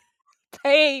me.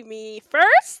 Pay me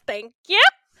first, thank you.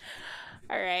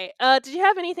 All right. Did you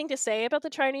have anything to say about the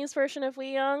Chinese version of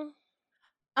We Young?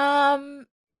 Um,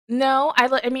 no,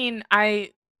 I mean,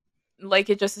 I like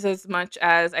it just as much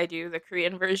as I do the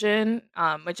Korean version,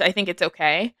 which I think it's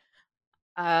okay.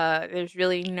 There's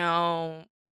really no,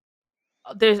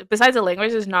 there's besides the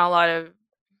language, there's not a lot of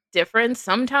difference.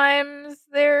 Sometimes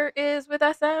there is with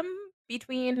SM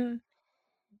between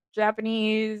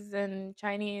Japanese and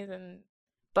Chinese,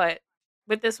 but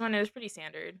with this one, it was pretty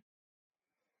standard.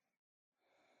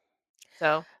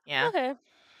 So yeah, Okay.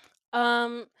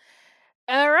 Um.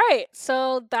 All right.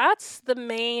 So that's the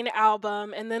main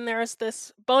album, and then there's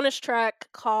this bonus track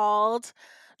called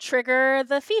 "Trigger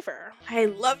the Fever." I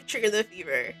love Trigger the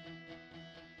Fever.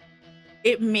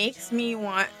 It makes me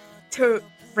want to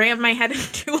ram my head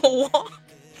into a wall.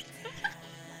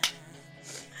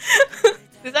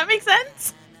 Does that make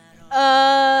sense?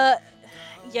 Uh.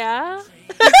 Yeah.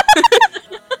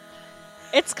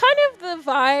 It's kind of the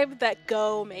vibe that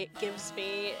gives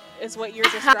me, is what you're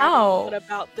describing, How? but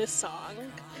about this song.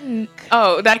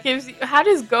 Oh, that gives you. How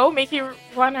does Go make you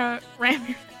want to ram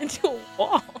your head into a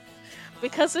wall?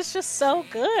 because it's just so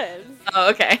good. Oh,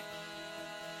 okay.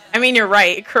 I mean, you're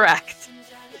right. Correct.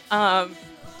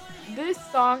 This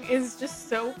song is just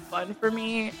so fun for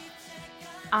me.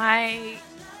 I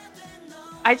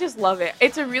just love it.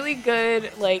 It's a really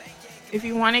good, like, if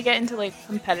you want to get into like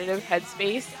competitive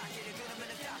headspace,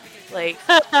 like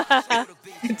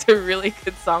it's a really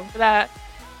good song for that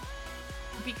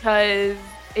because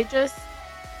it just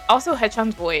also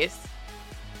Haechan's voice.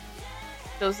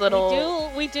 Those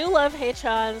little we do love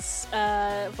Haechan's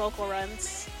vocal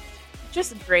runs.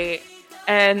 just great.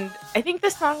 And I think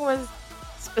this song was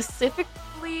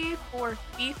specifically for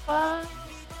FIFA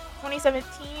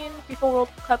 2017, FIFA World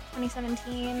Cup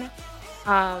 2017.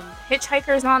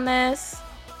 Hitchhiker's on this,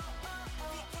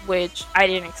 which I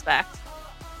didn't expect.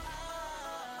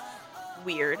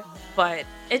 Weird, but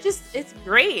it's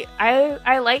great.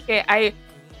 I like it. I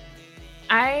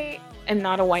am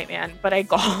not a white man, but I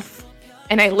golf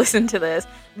and I listen to this.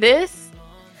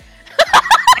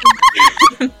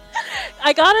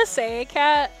 I gotta say,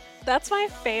 Kat, that's my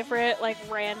favorite like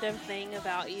random thing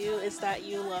about you is that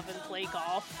you love and play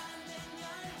golf.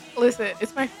 Listen,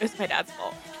 it's my dad's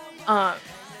fault.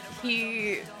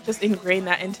 He just ingrained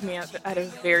that into me at a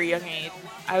very young age.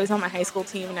 I was on my high school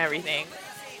team and everything.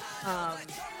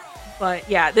 But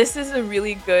yeah, this is a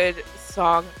really good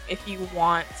song if you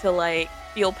want to like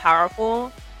feel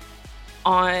powerful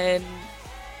on,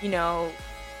 you know,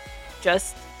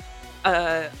 just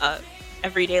a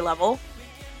everyday level.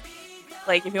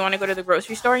 Like if you want to go to the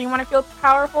grocery store and you want to feel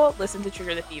powerful, listen to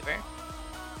Trigger the Fever.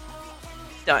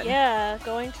 Done. Yeah,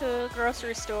 going to a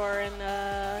grocery store and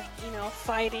you know,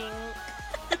 fighting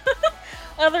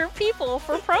other people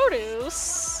for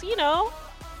produce, you know.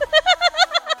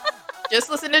 Just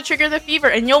listen to Trigger the Fever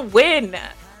and you'll win.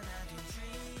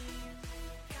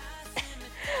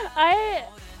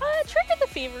 Trigger the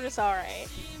Fever is alright.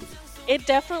 It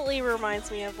definitely reminds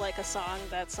me of like a song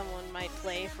that someone might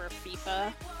play for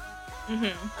FIFA.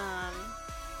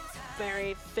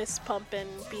 Very fist pumping,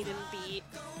 beat and beat.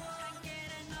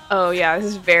 Oh yeah, this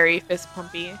is very fist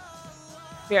pumpy.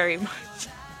 Very much.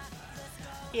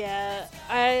 Yeah,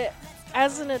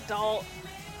 as an adult,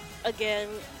 again,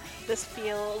 this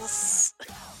feels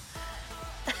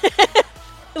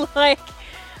like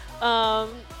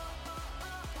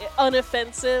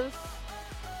unoffensive.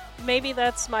 Maybe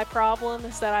that's my problem,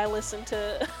 is that I listen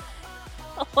to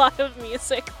a lot of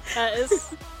music that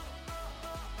is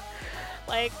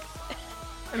like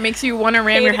It makes you want to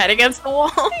ram your head against the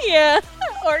wall. yeah,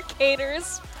 or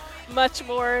caters much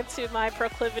more to my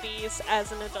proclivities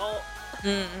as an adult.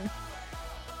 I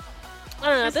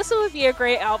don't know. This would be a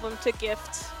great album to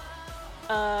gift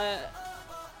a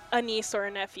niece or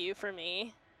a nephew for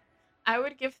me. I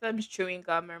would give them chewing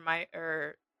gum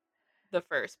or the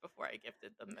first before I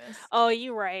gifted them this. Oh,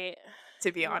 you right.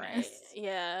 To be honest. Right.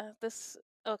 Yeah. This.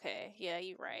 Okay. Yeah,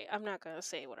 you right. I'm not gonna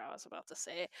say what I was about to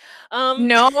say. No.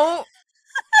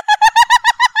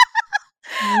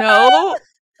 No.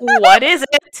 What is it?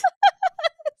 It's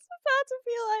about to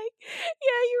be like,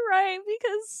 yeah, you're right,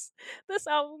 because this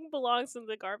album belongs in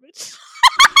the garbage.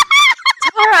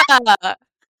 Tara!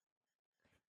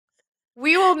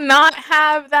 We will not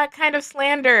have that kind of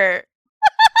slander.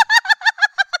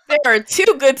 There are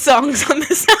 2 good songs on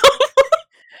this album.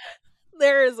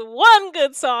 There is one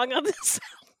good song on this album.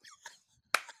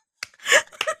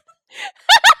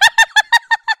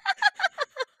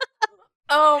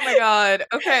 Oh my god.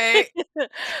 Okay.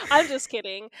 I'm just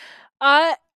kidding.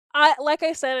 I like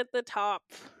I said at the top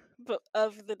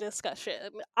of the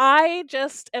discussion, I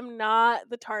just am not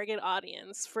the target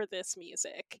audience for this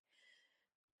music.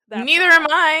 Neither am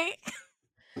I.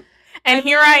 And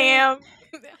here I am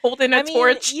holding a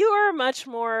torch. You are much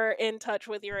more in touch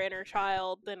with your inner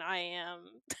child than I am.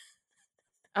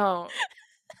 Oh,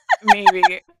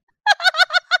 maybe.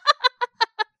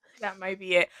 That might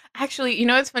be it. Actually, you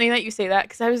know, it's funny that you say that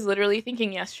because I was literally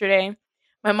thinking yesterday,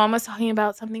 my mom was talking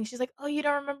about something. She's like, oh, you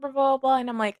don't remember blah, blah, blah. And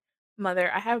I'm like,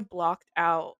 Mother, I have blocked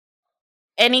out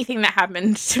anything that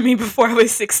happened to me before I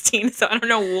was 16. So I don't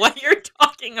know what you're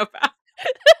talking about.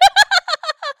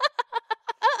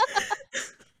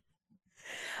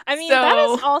 I mean, that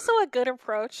is also a good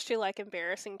approach to like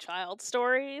embarrassing child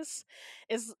stories.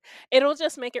 Is it'll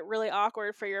just make it really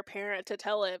awkward for your parent to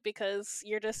tell it because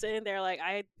you're just sitting there like,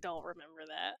 I don't remember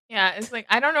that. Yeah, it's like,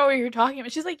 I don't know what you're talking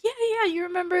about. She's like, yeah, you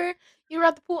remember you were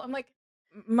at the pool. I'm like,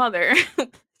 Mother,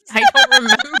 I don't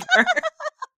remember.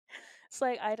 It's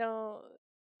like,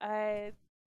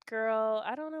 girl,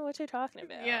 I don't know what you're talking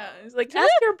about. Yeah, it's like,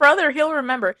 ask your brother, he'll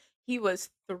remember. He was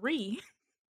 3.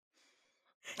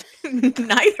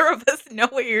 Neither of us know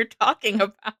what you're talking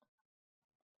about.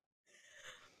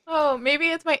 Oh, maybe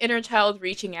it's my inner child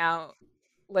reaching out.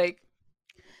 Like,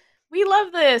 we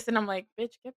love this. And I'm like,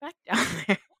 bitch, get back down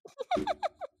there.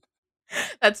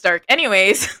 That's dark.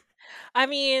 Anyways. I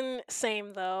mean,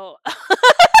 same though.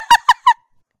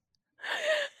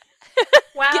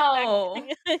 Wow.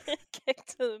 Kick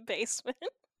to the basement.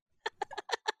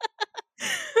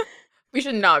 We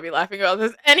should not be laughing about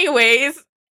this. Anyways.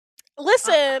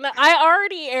 Listen, I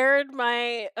already aired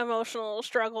my emotional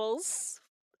struggles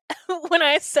when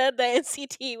I said that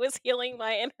NCT was healing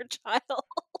my inner child.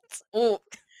 Oh.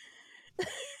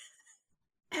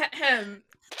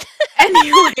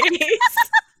 Anyways.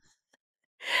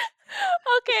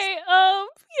 Okay, yeah,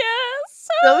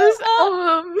 So this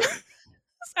album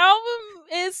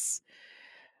is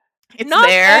it's not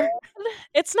there. bad.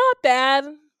 It's not bad,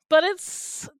 but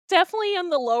it's definitely in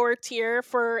the lower tier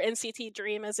for NCT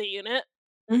Dream as a unit.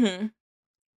 Mm-hmm.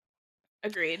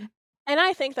 Agreed. And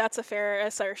I think that's a fair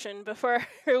assertion before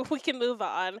we can move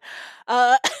on.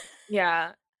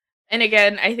 Yeah. And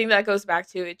again, I think that goes back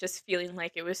to it just feeling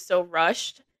like it was so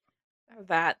rushed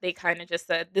that they kind of just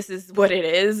said, this is what it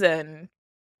is, and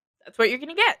that's what you're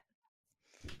going to get.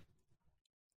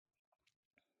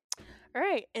 All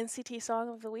right, NCT Song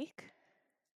of the Week.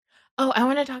 Oh, I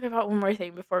want to talk about one more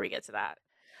thing before we get to that.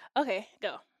 Okay,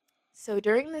 go. So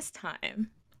during this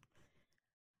time,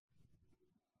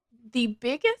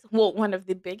 one of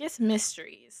the biggest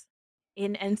mysteries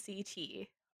in NCT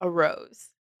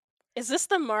arose. Is this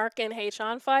the Mark and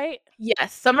Haechan fight?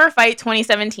 Yes, Summer Fight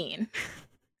 2017.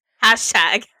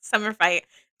 Hashtag Summer Fight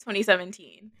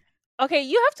 2017. Okay,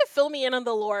 you have to fill me in on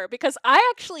the lore because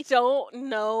I actually don't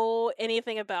know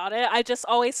anything about it. I just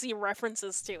always see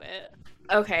references to it.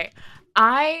 Okay.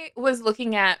 I was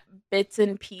looking at bits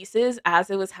and pieces as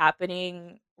it was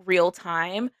happening real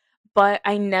time, but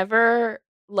I never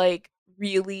like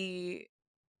really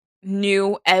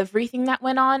knew everything that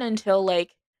went on until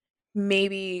like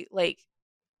maybe like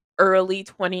early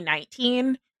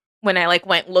 2019 when I like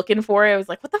went looking for it. I was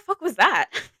like, what the fuck was that?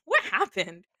 What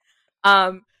happened?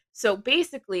 So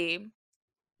basically,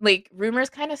 like rumors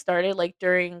kind of started like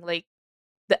during like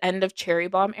the end of Cherry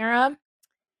Bomb era,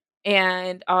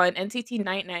 and on NCT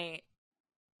Night Night,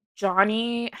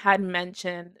 Johnny had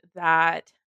mentioned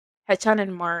that Haechan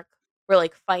and Mark were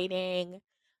like fighting,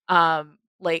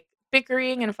 like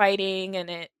bickering and fighting, and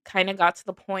it kind of got to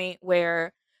the point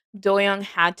where Doyoung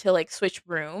had to like switch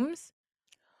rooms.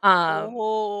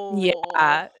 Oh.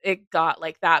 Yeah, it got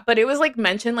like that, but it was like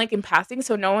mentioned like in passing,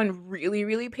 so no one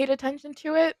really paid attention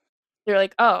to it. They're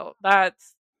like, "Oh, that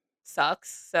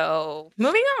sucks." So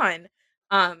moving on.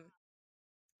 Um,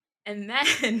 and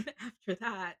then after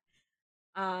that,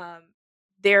 um,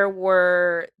 there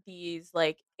were these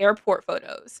like airport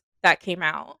photos that came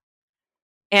out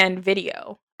and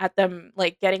video at them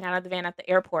like getting out of the van at the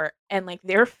airport, and like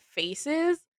their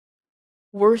faces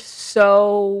were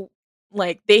so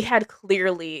like they had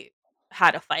clearly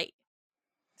had a fight,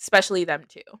 especially them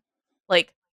two.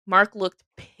 Like Mark looked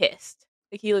pissed.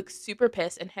 Like he looked super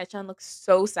pissed and Haechan looked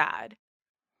so sad.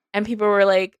 And people were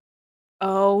like,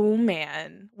 "Oh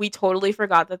man, we totally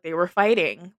forgot that they were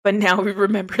fighting, but now we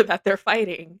remember that they're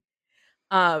fighting."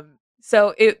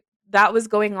 So it that was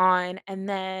going on, and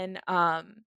then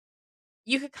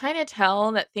you could kind of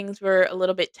tell that things were a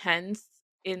little bit tense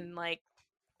in like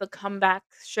the comeback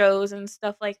shows and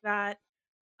stuff like that.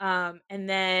 And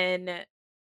then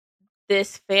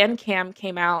this fan cam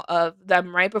came out of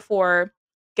them right before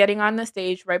getting on the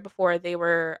stage, right before they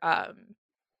were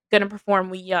gonna perform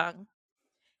We Young.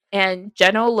 And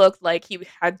Jeno looked like he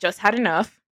had just had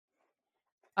enough.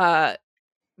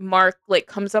 Mark like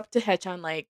comes up to Haechan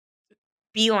like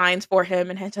beelines for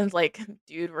him, and Haechan's like,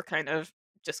 dude, we're kind of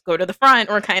just go to the front,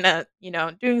 we're kind of,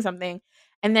 doing something.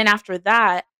 And then after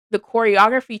that, the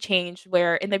choreography changed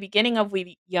where in the beginning of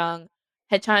We Young,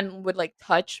 Haechan would like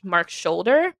touch Mark's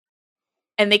shoulder,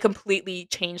 and they completely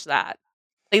changed that.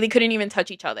 Like they couldn't even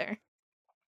touch each other.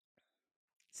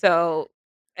 So,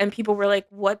 and people were like,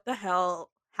 what the hell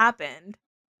happened?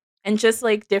 And just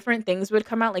like different things would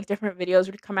come out, like different videos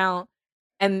would come out,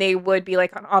 and they would be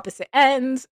like on opposite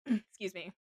ends. Excuse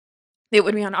me. They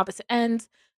would be on opposite ends.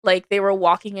 Like they were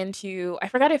walking into, I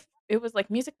forgot if it was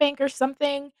like Music Bank or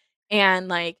something, and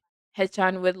like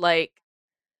Haechan would like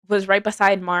was right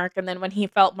beside Mark, and then when he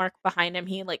felt Mark behind him,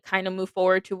 he like kind of moved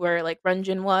forward to where like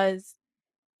Renjin was,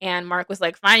 and Mark was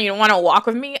like, "Fine, you don't want to walk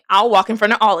with me? I'll walk in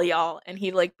front of all of y'all." And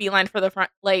he like beeline for the front.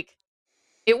 Like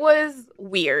it was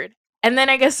weird. And then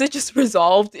I guess it just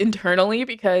resolved internally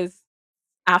because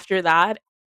after that,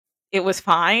 it was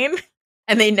fine,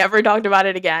 and they never talked about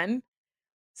it again.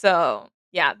 So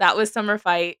yeah, that was Summer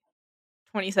Fight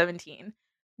 2017.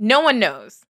 No one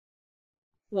knows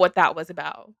what that was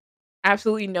about.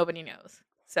 Absolutely nobody knows.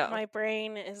 So, My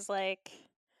brain is like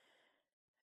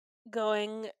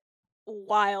going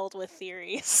wild with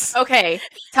theories. okay,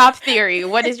 top theory.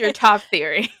 What is your top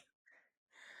theory?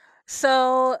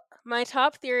 So, my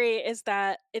top theory is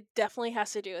that it definitely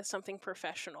has to do with something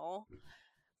professional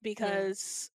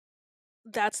because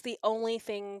that's the only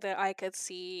thing that I could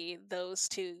see those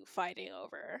two fighting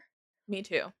over. Me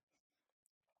too.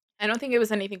 I don't think it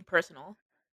was anything personal.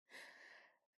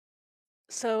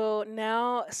 So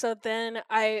then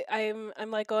I'm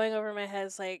like going over my head,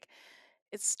 it's like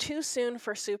it's too soon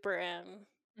for Super M.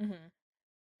 Mhm.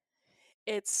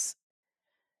 It's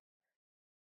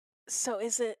so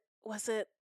was it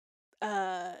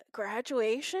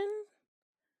graduation?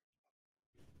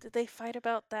 Did they fight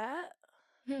about that?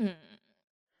 Hmm.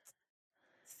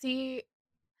 See,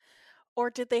 Or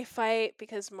did they fight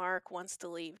because Mark wants to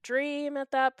leave Dream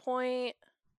at that point?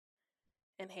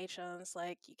 And Haechan's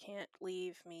like, you can't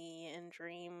leave me and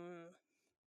Dream.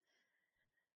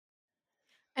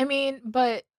 I mean,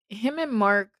 but him and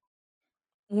Mark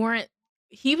weren't.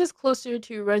 He was closer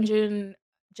to Renjun,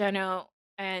 Jeno,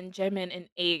 and Jimin in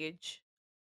age,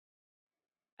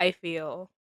 I feel,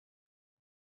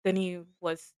 than he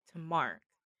was to Mark.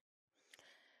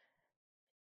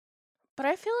 But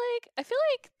I feel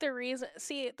like the reason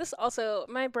see, this also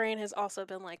my brain has also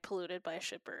been like polluted by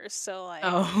shippers, so like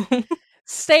Oh,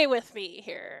 stay with me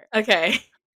here. okay.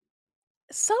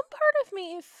 Some part of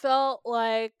me felt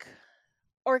like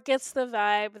or gets the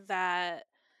vibe that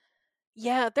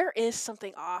yeah, there is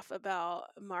something off about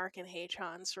Mark and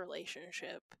Haechan's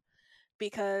relationship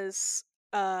because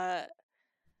uh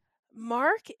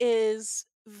Mark is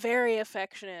very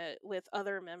affectionate with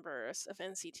other members of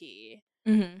NCT,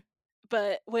 Mhm.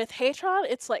 but with Haechan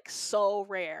it's like so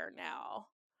rare now.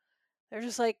 They're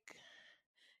just like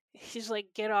he's like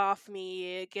get off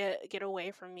me, get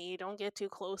away from me, don't get too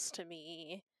close to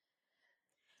me.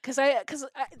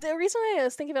 The reason why I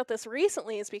was thinking about this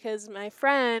recently is because my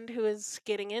friend who is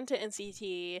getting into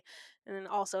NCT and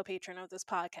also a patron of this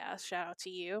podcast, shout out to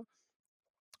you,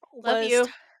 Love was you.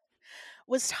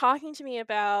 was talking to me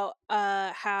about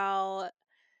how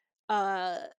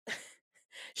uh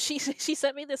she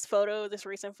sent me this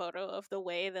recent photo of the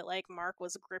way that like Mark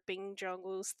was gripping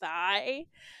Jungwoo's thigh,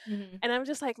 Mhm. and I'm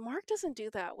just like Mark doesn't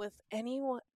do that with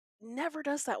anyone, never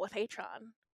does that with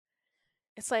Haechan.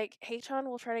 It's like Haechan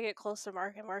will try to get close to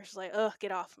Mark and Mark's just like, ugh,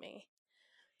 get off me.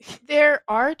 There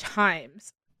are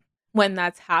times when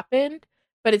that's happened,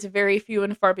 but it's very few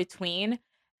and far between.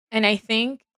 And I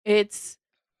think it's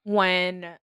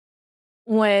when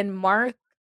Mark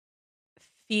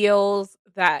feels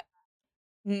that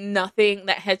nothing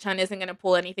that Headchan isn't gonna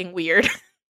pull anything weird.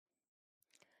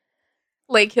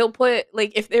 Like he'll put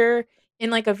like if they're in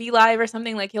like a V Live or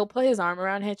something, like he'll put his arm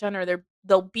around Headchan or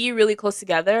they'll be really close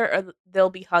together or they'll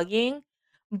be hugging.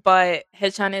 But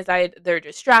Headchan is either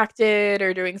distracted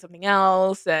or doing something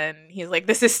else, and he's like,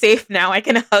 "This is safe now. I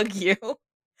can hug you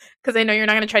because I know you're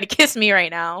not gonna try to kiss me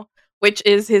right now." Which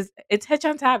is it's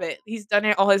Headchan's habit. He's done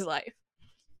it all his life.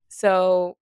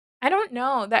 So I don't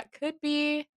know. That could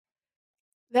be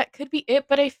it.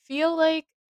 But I feel like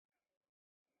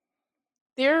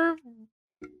their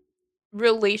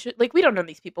relation like we don't know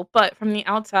these people, but from the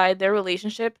outside, their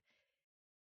relationship,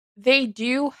 they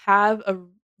do have a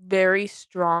very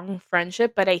strong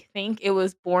friendship, but I think it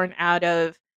was born out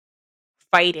of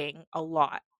fighting a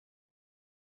lot.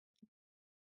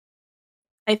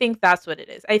 I think that's what it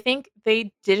is. I think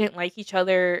they didn't like each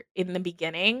other in the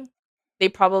beginning. They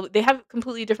have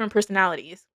completely different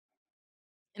personalities.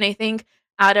 And I think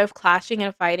out of clashing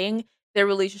and fighting, their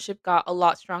relationship got a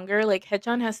lot stronger. Like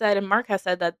Hechan has said and Mark has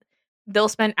said that they'll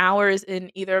spend hours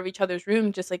in either of each other's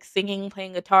room just like singing,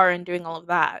 playing guitar and doing all of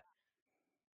that.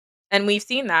 And we've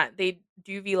seen that. They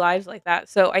do V lives like that.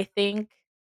 So I think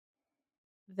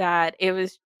that it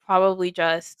was probably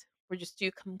just we're just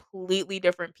two completely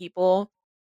different people.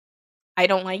 I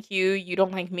don't like you, you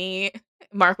don't like me.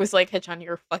 Mark was like, Hechan,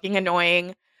 you're fucking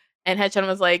annoying. And Hechan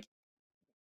was like,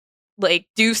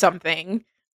 do something,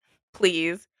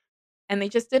 please. And they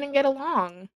just didn't get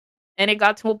along. And it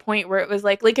got to a point where it was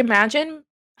like imagine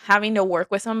having to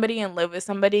work with somebody and live with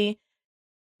somebody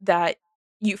that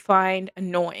you find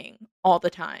annoying all the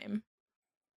time.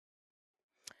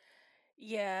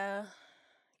 Yeah.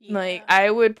 Like Yeah.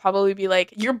 I would probably be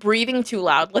like, "You're breathing too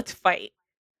loud. Let's fight."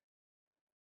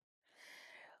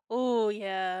 Oh,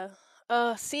 yeah.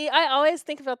 See, I always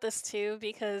think about this too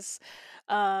because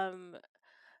um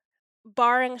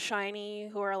barring Shiny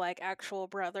who are like actual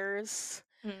brothers,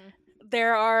 Mm.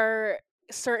 there are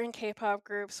certain K-pop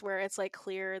groups where it's like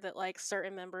clear that like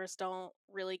certain members don't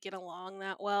really get along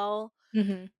that well.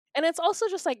 Mm-hmm. And it's also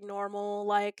just like normal,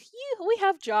 like we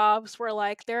have jobs where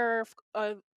like there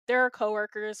are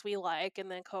coworkers we like and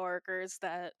then coworkers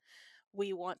that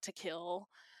we want to kill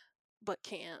but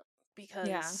can't Yeah.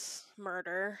 because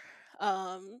murder.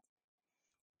 Um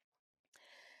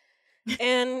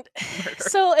and Murder.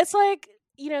 so it's like,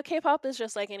 K-pop is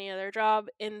just like any other job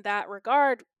in that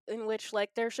regard, in which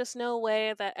like there's just no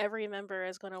way that every member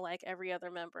is going to like every other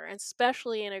member, and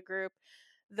especially in a group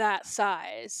that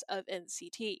size of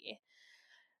NCT.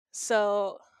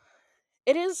 So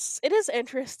it is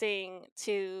interesting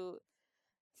to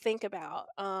think about.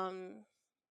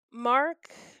 Mark,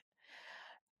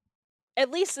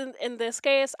 at least in this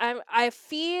case, I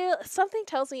feel something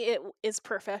tells me it is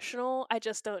professional. Mm. I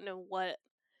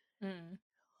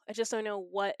just don't know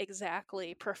what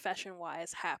exactly profession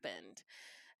wise happened.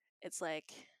 It's like,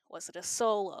 was it a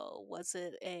solo?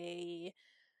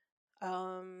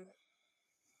 Um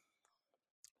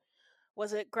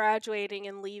was it graduating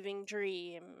and leaving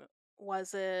Dream?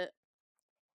 Was it,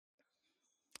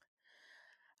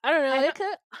 I don't know, I don't. it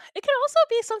could also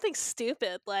be something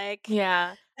stupid like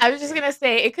Yeah. I was just gonna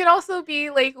say it could also be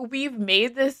like we've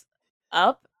made this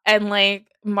up, and like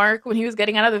Mark, when he was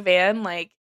getting out of the van,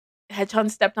 like Hedgehog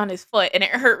stepped on his foot and it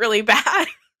hurt really bad.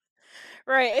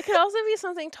 right, it could also be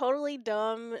something totally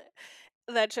dumb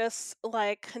that just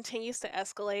like continues to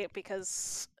escalate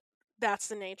because that's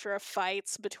the nature of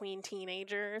fights between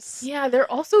teenagers. Yeah, they're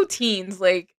also teens.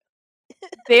 Like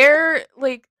they're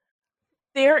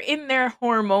in their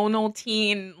hormonal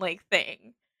teen like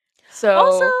thing.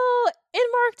 Also, So in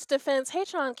Mark's defense,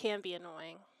 Haechan can be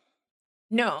annoying.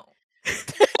 no.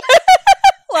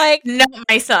 Like, Not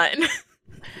my son.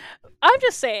 I'm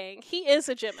just saying, he is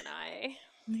a Gemini.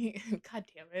 God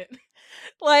damn it.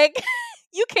 Like,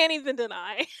 you can't even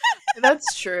deny.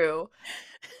 That's true.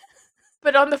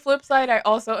 But on the flip side, I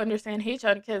also understand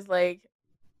Haechan because like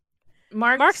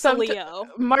Mark's a Leo.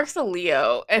 Mark's a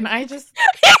Leo, and I just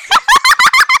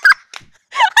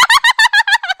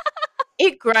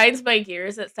it grinds my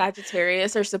gears that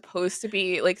Sagittarius are supposed to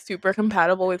be like super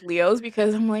compatible with Leos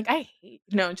because I'm like,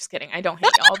 no, just kidding. I don't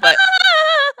hate y'all, but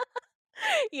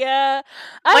Yeah.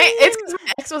 it's because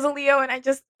my ex was a Leo and I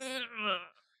just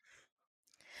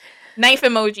knife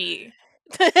emoji.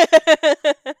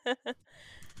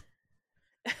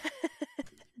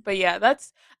 But yeah,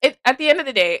 that's it. At the end of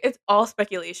the day, it's all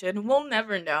speculation. We'll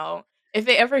never know if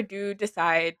they ever do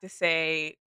decide to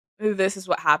say this is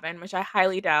what happened, which I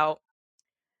highly doubt.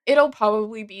 It'll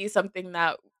probably be something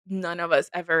that none of us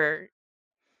ever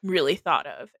really thought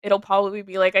of. It'll probably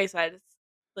be like I said, it's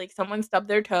like someone stubbed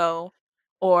their toe,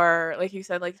 or like you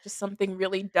said, like just something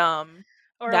really dumb.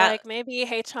 Or That like maybe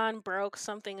Haechan broke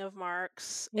something of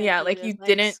Mark's and yeah, he like you just like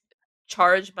didn't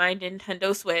charge my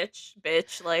Nintendo Switch,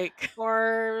 bitch. Like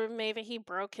or maybe he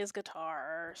broke his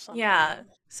guitar or yeah,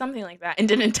 something. something like that, and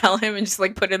didn't tell him, and just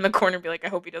like put it in the corner, and be like, I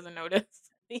hope he doesn't notice.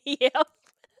 Yep.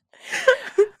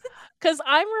 Because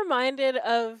I'm reminded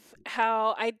of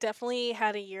how I definitely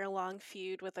had a year-long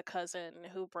feud with a cousin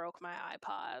who broke my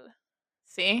iPod.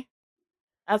 See,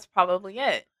 that's probably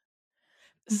it.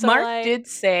 So Mark like, did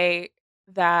say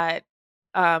that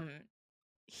um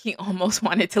he almost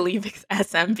wanted to leave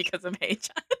SM because of H.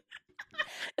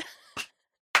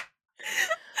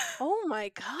 oh my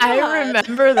god. I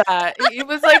remember that. It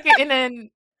was like in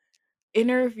an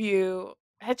interview.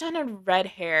 Hedgehog had red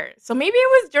hair. So maybe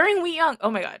it was during We Young. Oh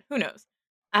my god, who knows?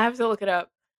 I have to look it up.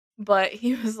 But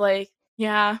he was like,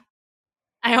 yeah,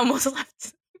 I almost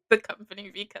left the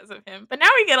company because of him. But now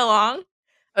we get along.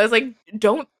 I was like,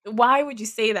 why would you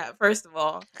say that, first of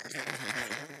all?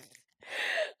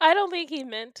 I don't think he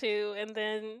meant to, and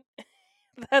then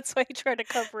that's why he tried to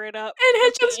cover it up. And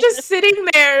Hedgehog's just sitting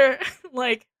there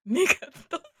like, nigga,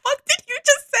 the fuck did you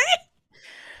just say?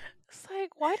 It's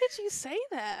like, why did you say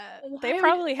that? Why They would-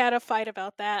 probably had a fight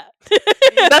about that.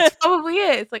 That's probably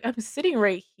it. It's like, I'm sitting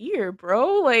right here,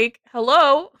 bro. Like,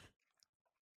 hello.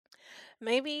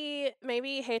 Maybe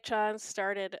Haechan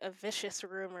started a vicious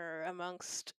rumor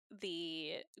amongst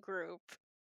the group,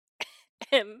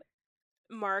 and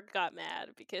Mark got mad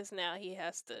because now he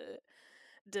has to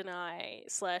deny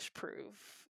 / prove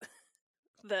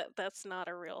that that's not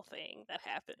a real thing that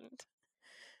happened.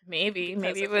 Maybe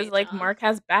Because it of was like Haechan. Mark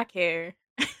has back hair.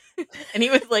 And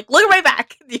he was like, look at my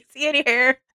back. Do you see any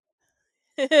hair?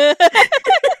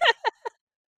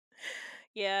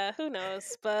 Yeah, who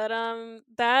knows? But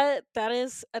that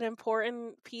is an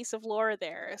important piece of lore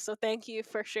there. So thank you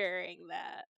for sharing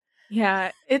that.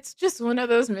 Yeah, it's just one of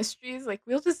those mysteries. Like,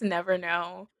 we'll just never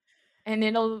know. And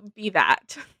it'll be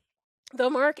that. Though,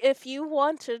 Mark, if you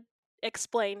want to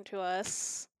explain to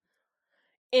us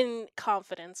in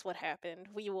confidence what happened,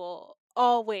 we will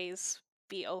always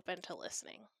be open to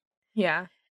listening. Yeah.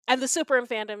 And the Super M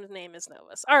fandom's name is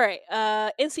Novus. All right,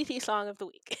 NCT song of the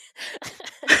week.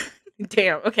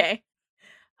 Damn. Okay.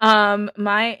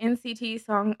 My NCT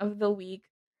song of the week.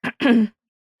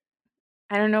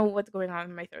 I don't know what's going on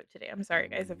in my throat today. I'm sorry,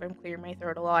 guys, if I'm clearing my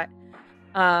throat a lot.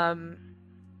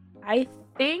 I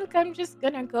think I'm just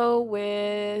gonna go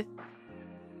with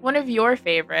one of your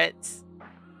favorites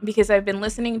because I've been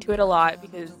listening to it a lot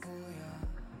because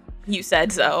you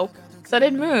said so. Sun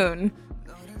and Moon.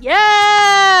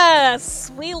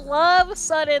 Yes! We love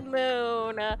Sun and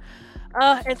Moon.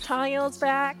 And Tanyeol's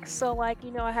back, so like,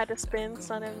 you know, I had to spin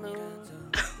Sun and Moon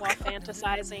while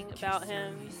fantasizing about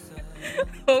him.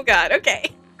 Oh god,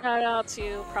 okay. Shout out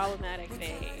to Problematic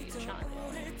Faye Chanyeol.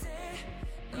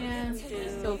 Yeah,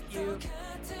 he's so cute.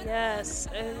 Yes,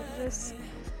 and just,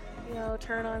 you know,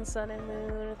 turn on Sun and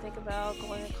Moon and think about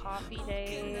going on a coffee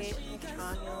date with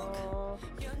Chanyeol.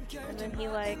 And then he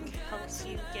like helps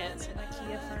you get some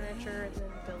IKEA furniture and then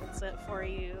builds it for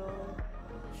you.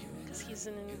 Because he's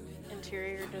an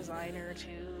interior designer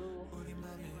too.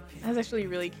 That's actually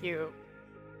really cute.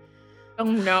 Oh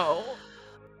no.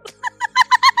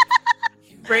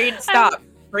 Brain stop.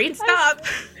 Brain stop.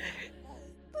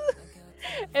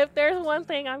 If there's one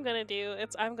thing I'm gonna do,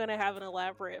 it's I'm gonna have an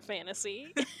elaborate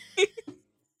fantasy.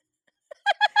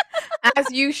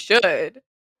 As you should.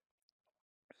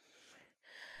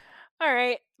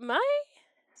 Alright, my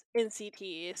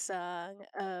NCT song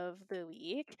of the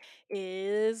week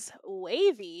is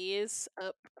Wavy's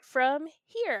Up From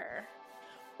Here.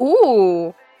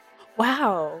 Ooh.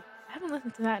 Wow. I haven't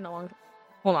listened to that in a long time.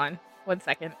 Hold on. 1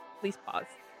 second. Please pause.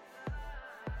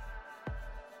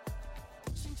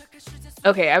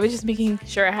 Okay, I was just making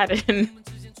sure I had it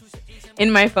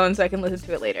in my phone so I can listen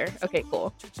to it later. Okay,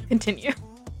 cool. Continue.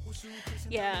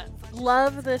 Yeah,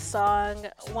 love this song.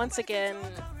 Once again,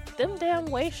 them damn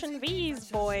Waitian V's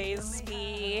boys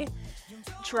be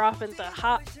dropping the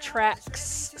hot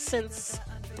tracks since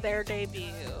their debut.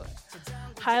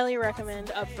 Highly recommend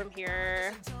Up From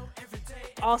Here.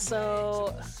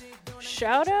 Also,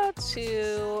 shout out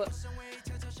to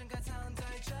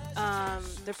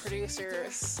the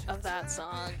producers of that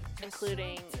song,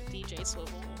 including DJ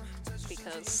Swivel,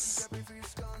 because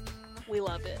we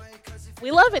love it.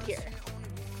 We love it here.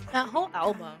 That whole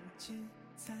album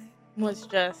was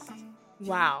just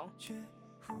wow.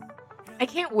 I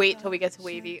can't wait till we get to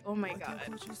Wavy. Oh my god.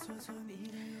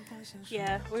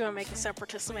 Yeah, we're gonna make a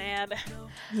separatist mad.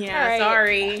 Yeah, Alright.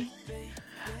 sorry.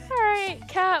 Alright,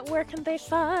 Kat, where can they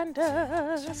find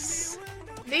us?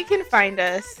 They can find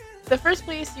us. The first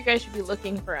place you guys should be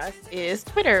looking for us is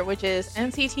Twitter, which is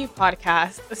NCT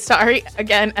Podcast. Sorry,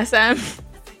 again, SM.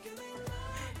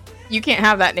 You can't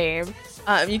have that name.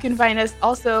 You can find us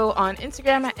also on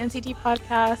Instagram at NCT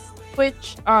Podcast,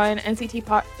 Twitch on NCT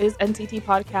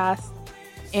Podcast,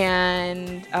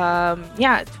 and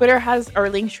yeah, Twitter has our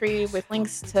link tree with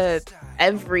links to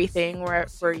everything where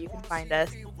you can find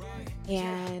us.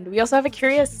 And we also have a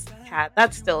Curious Cat.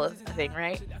 That's still a thing,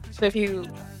 right? So if you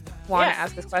want to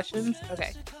ask us questions,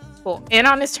 okay, cool.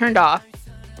 Anon is turned off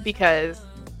because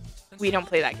we don't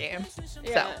play that game.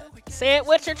 Yeah. So say it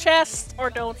with your chest or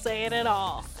don't say it at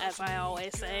all, as I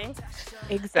always say.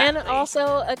 exactly. And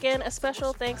also, again, a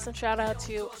special thanks and shout out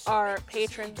to our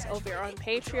patrons over on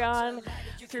Patreon.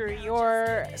 Through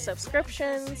your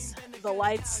subscriptions, the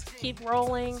lights keep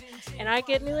rolling, and I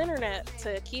get new internet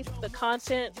to keep the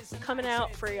content coming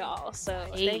out for y'all. So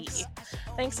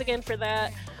thanks again for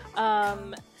that.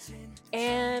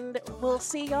 And we'll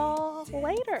see y'all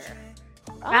later.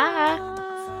 Bye.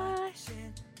 Bye.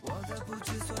 我的不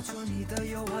知所措，你的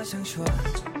有话想说。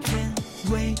天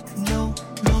为 no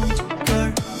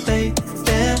longer baby，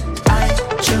爱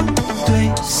正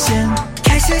兑现，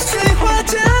开始虚化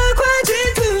着。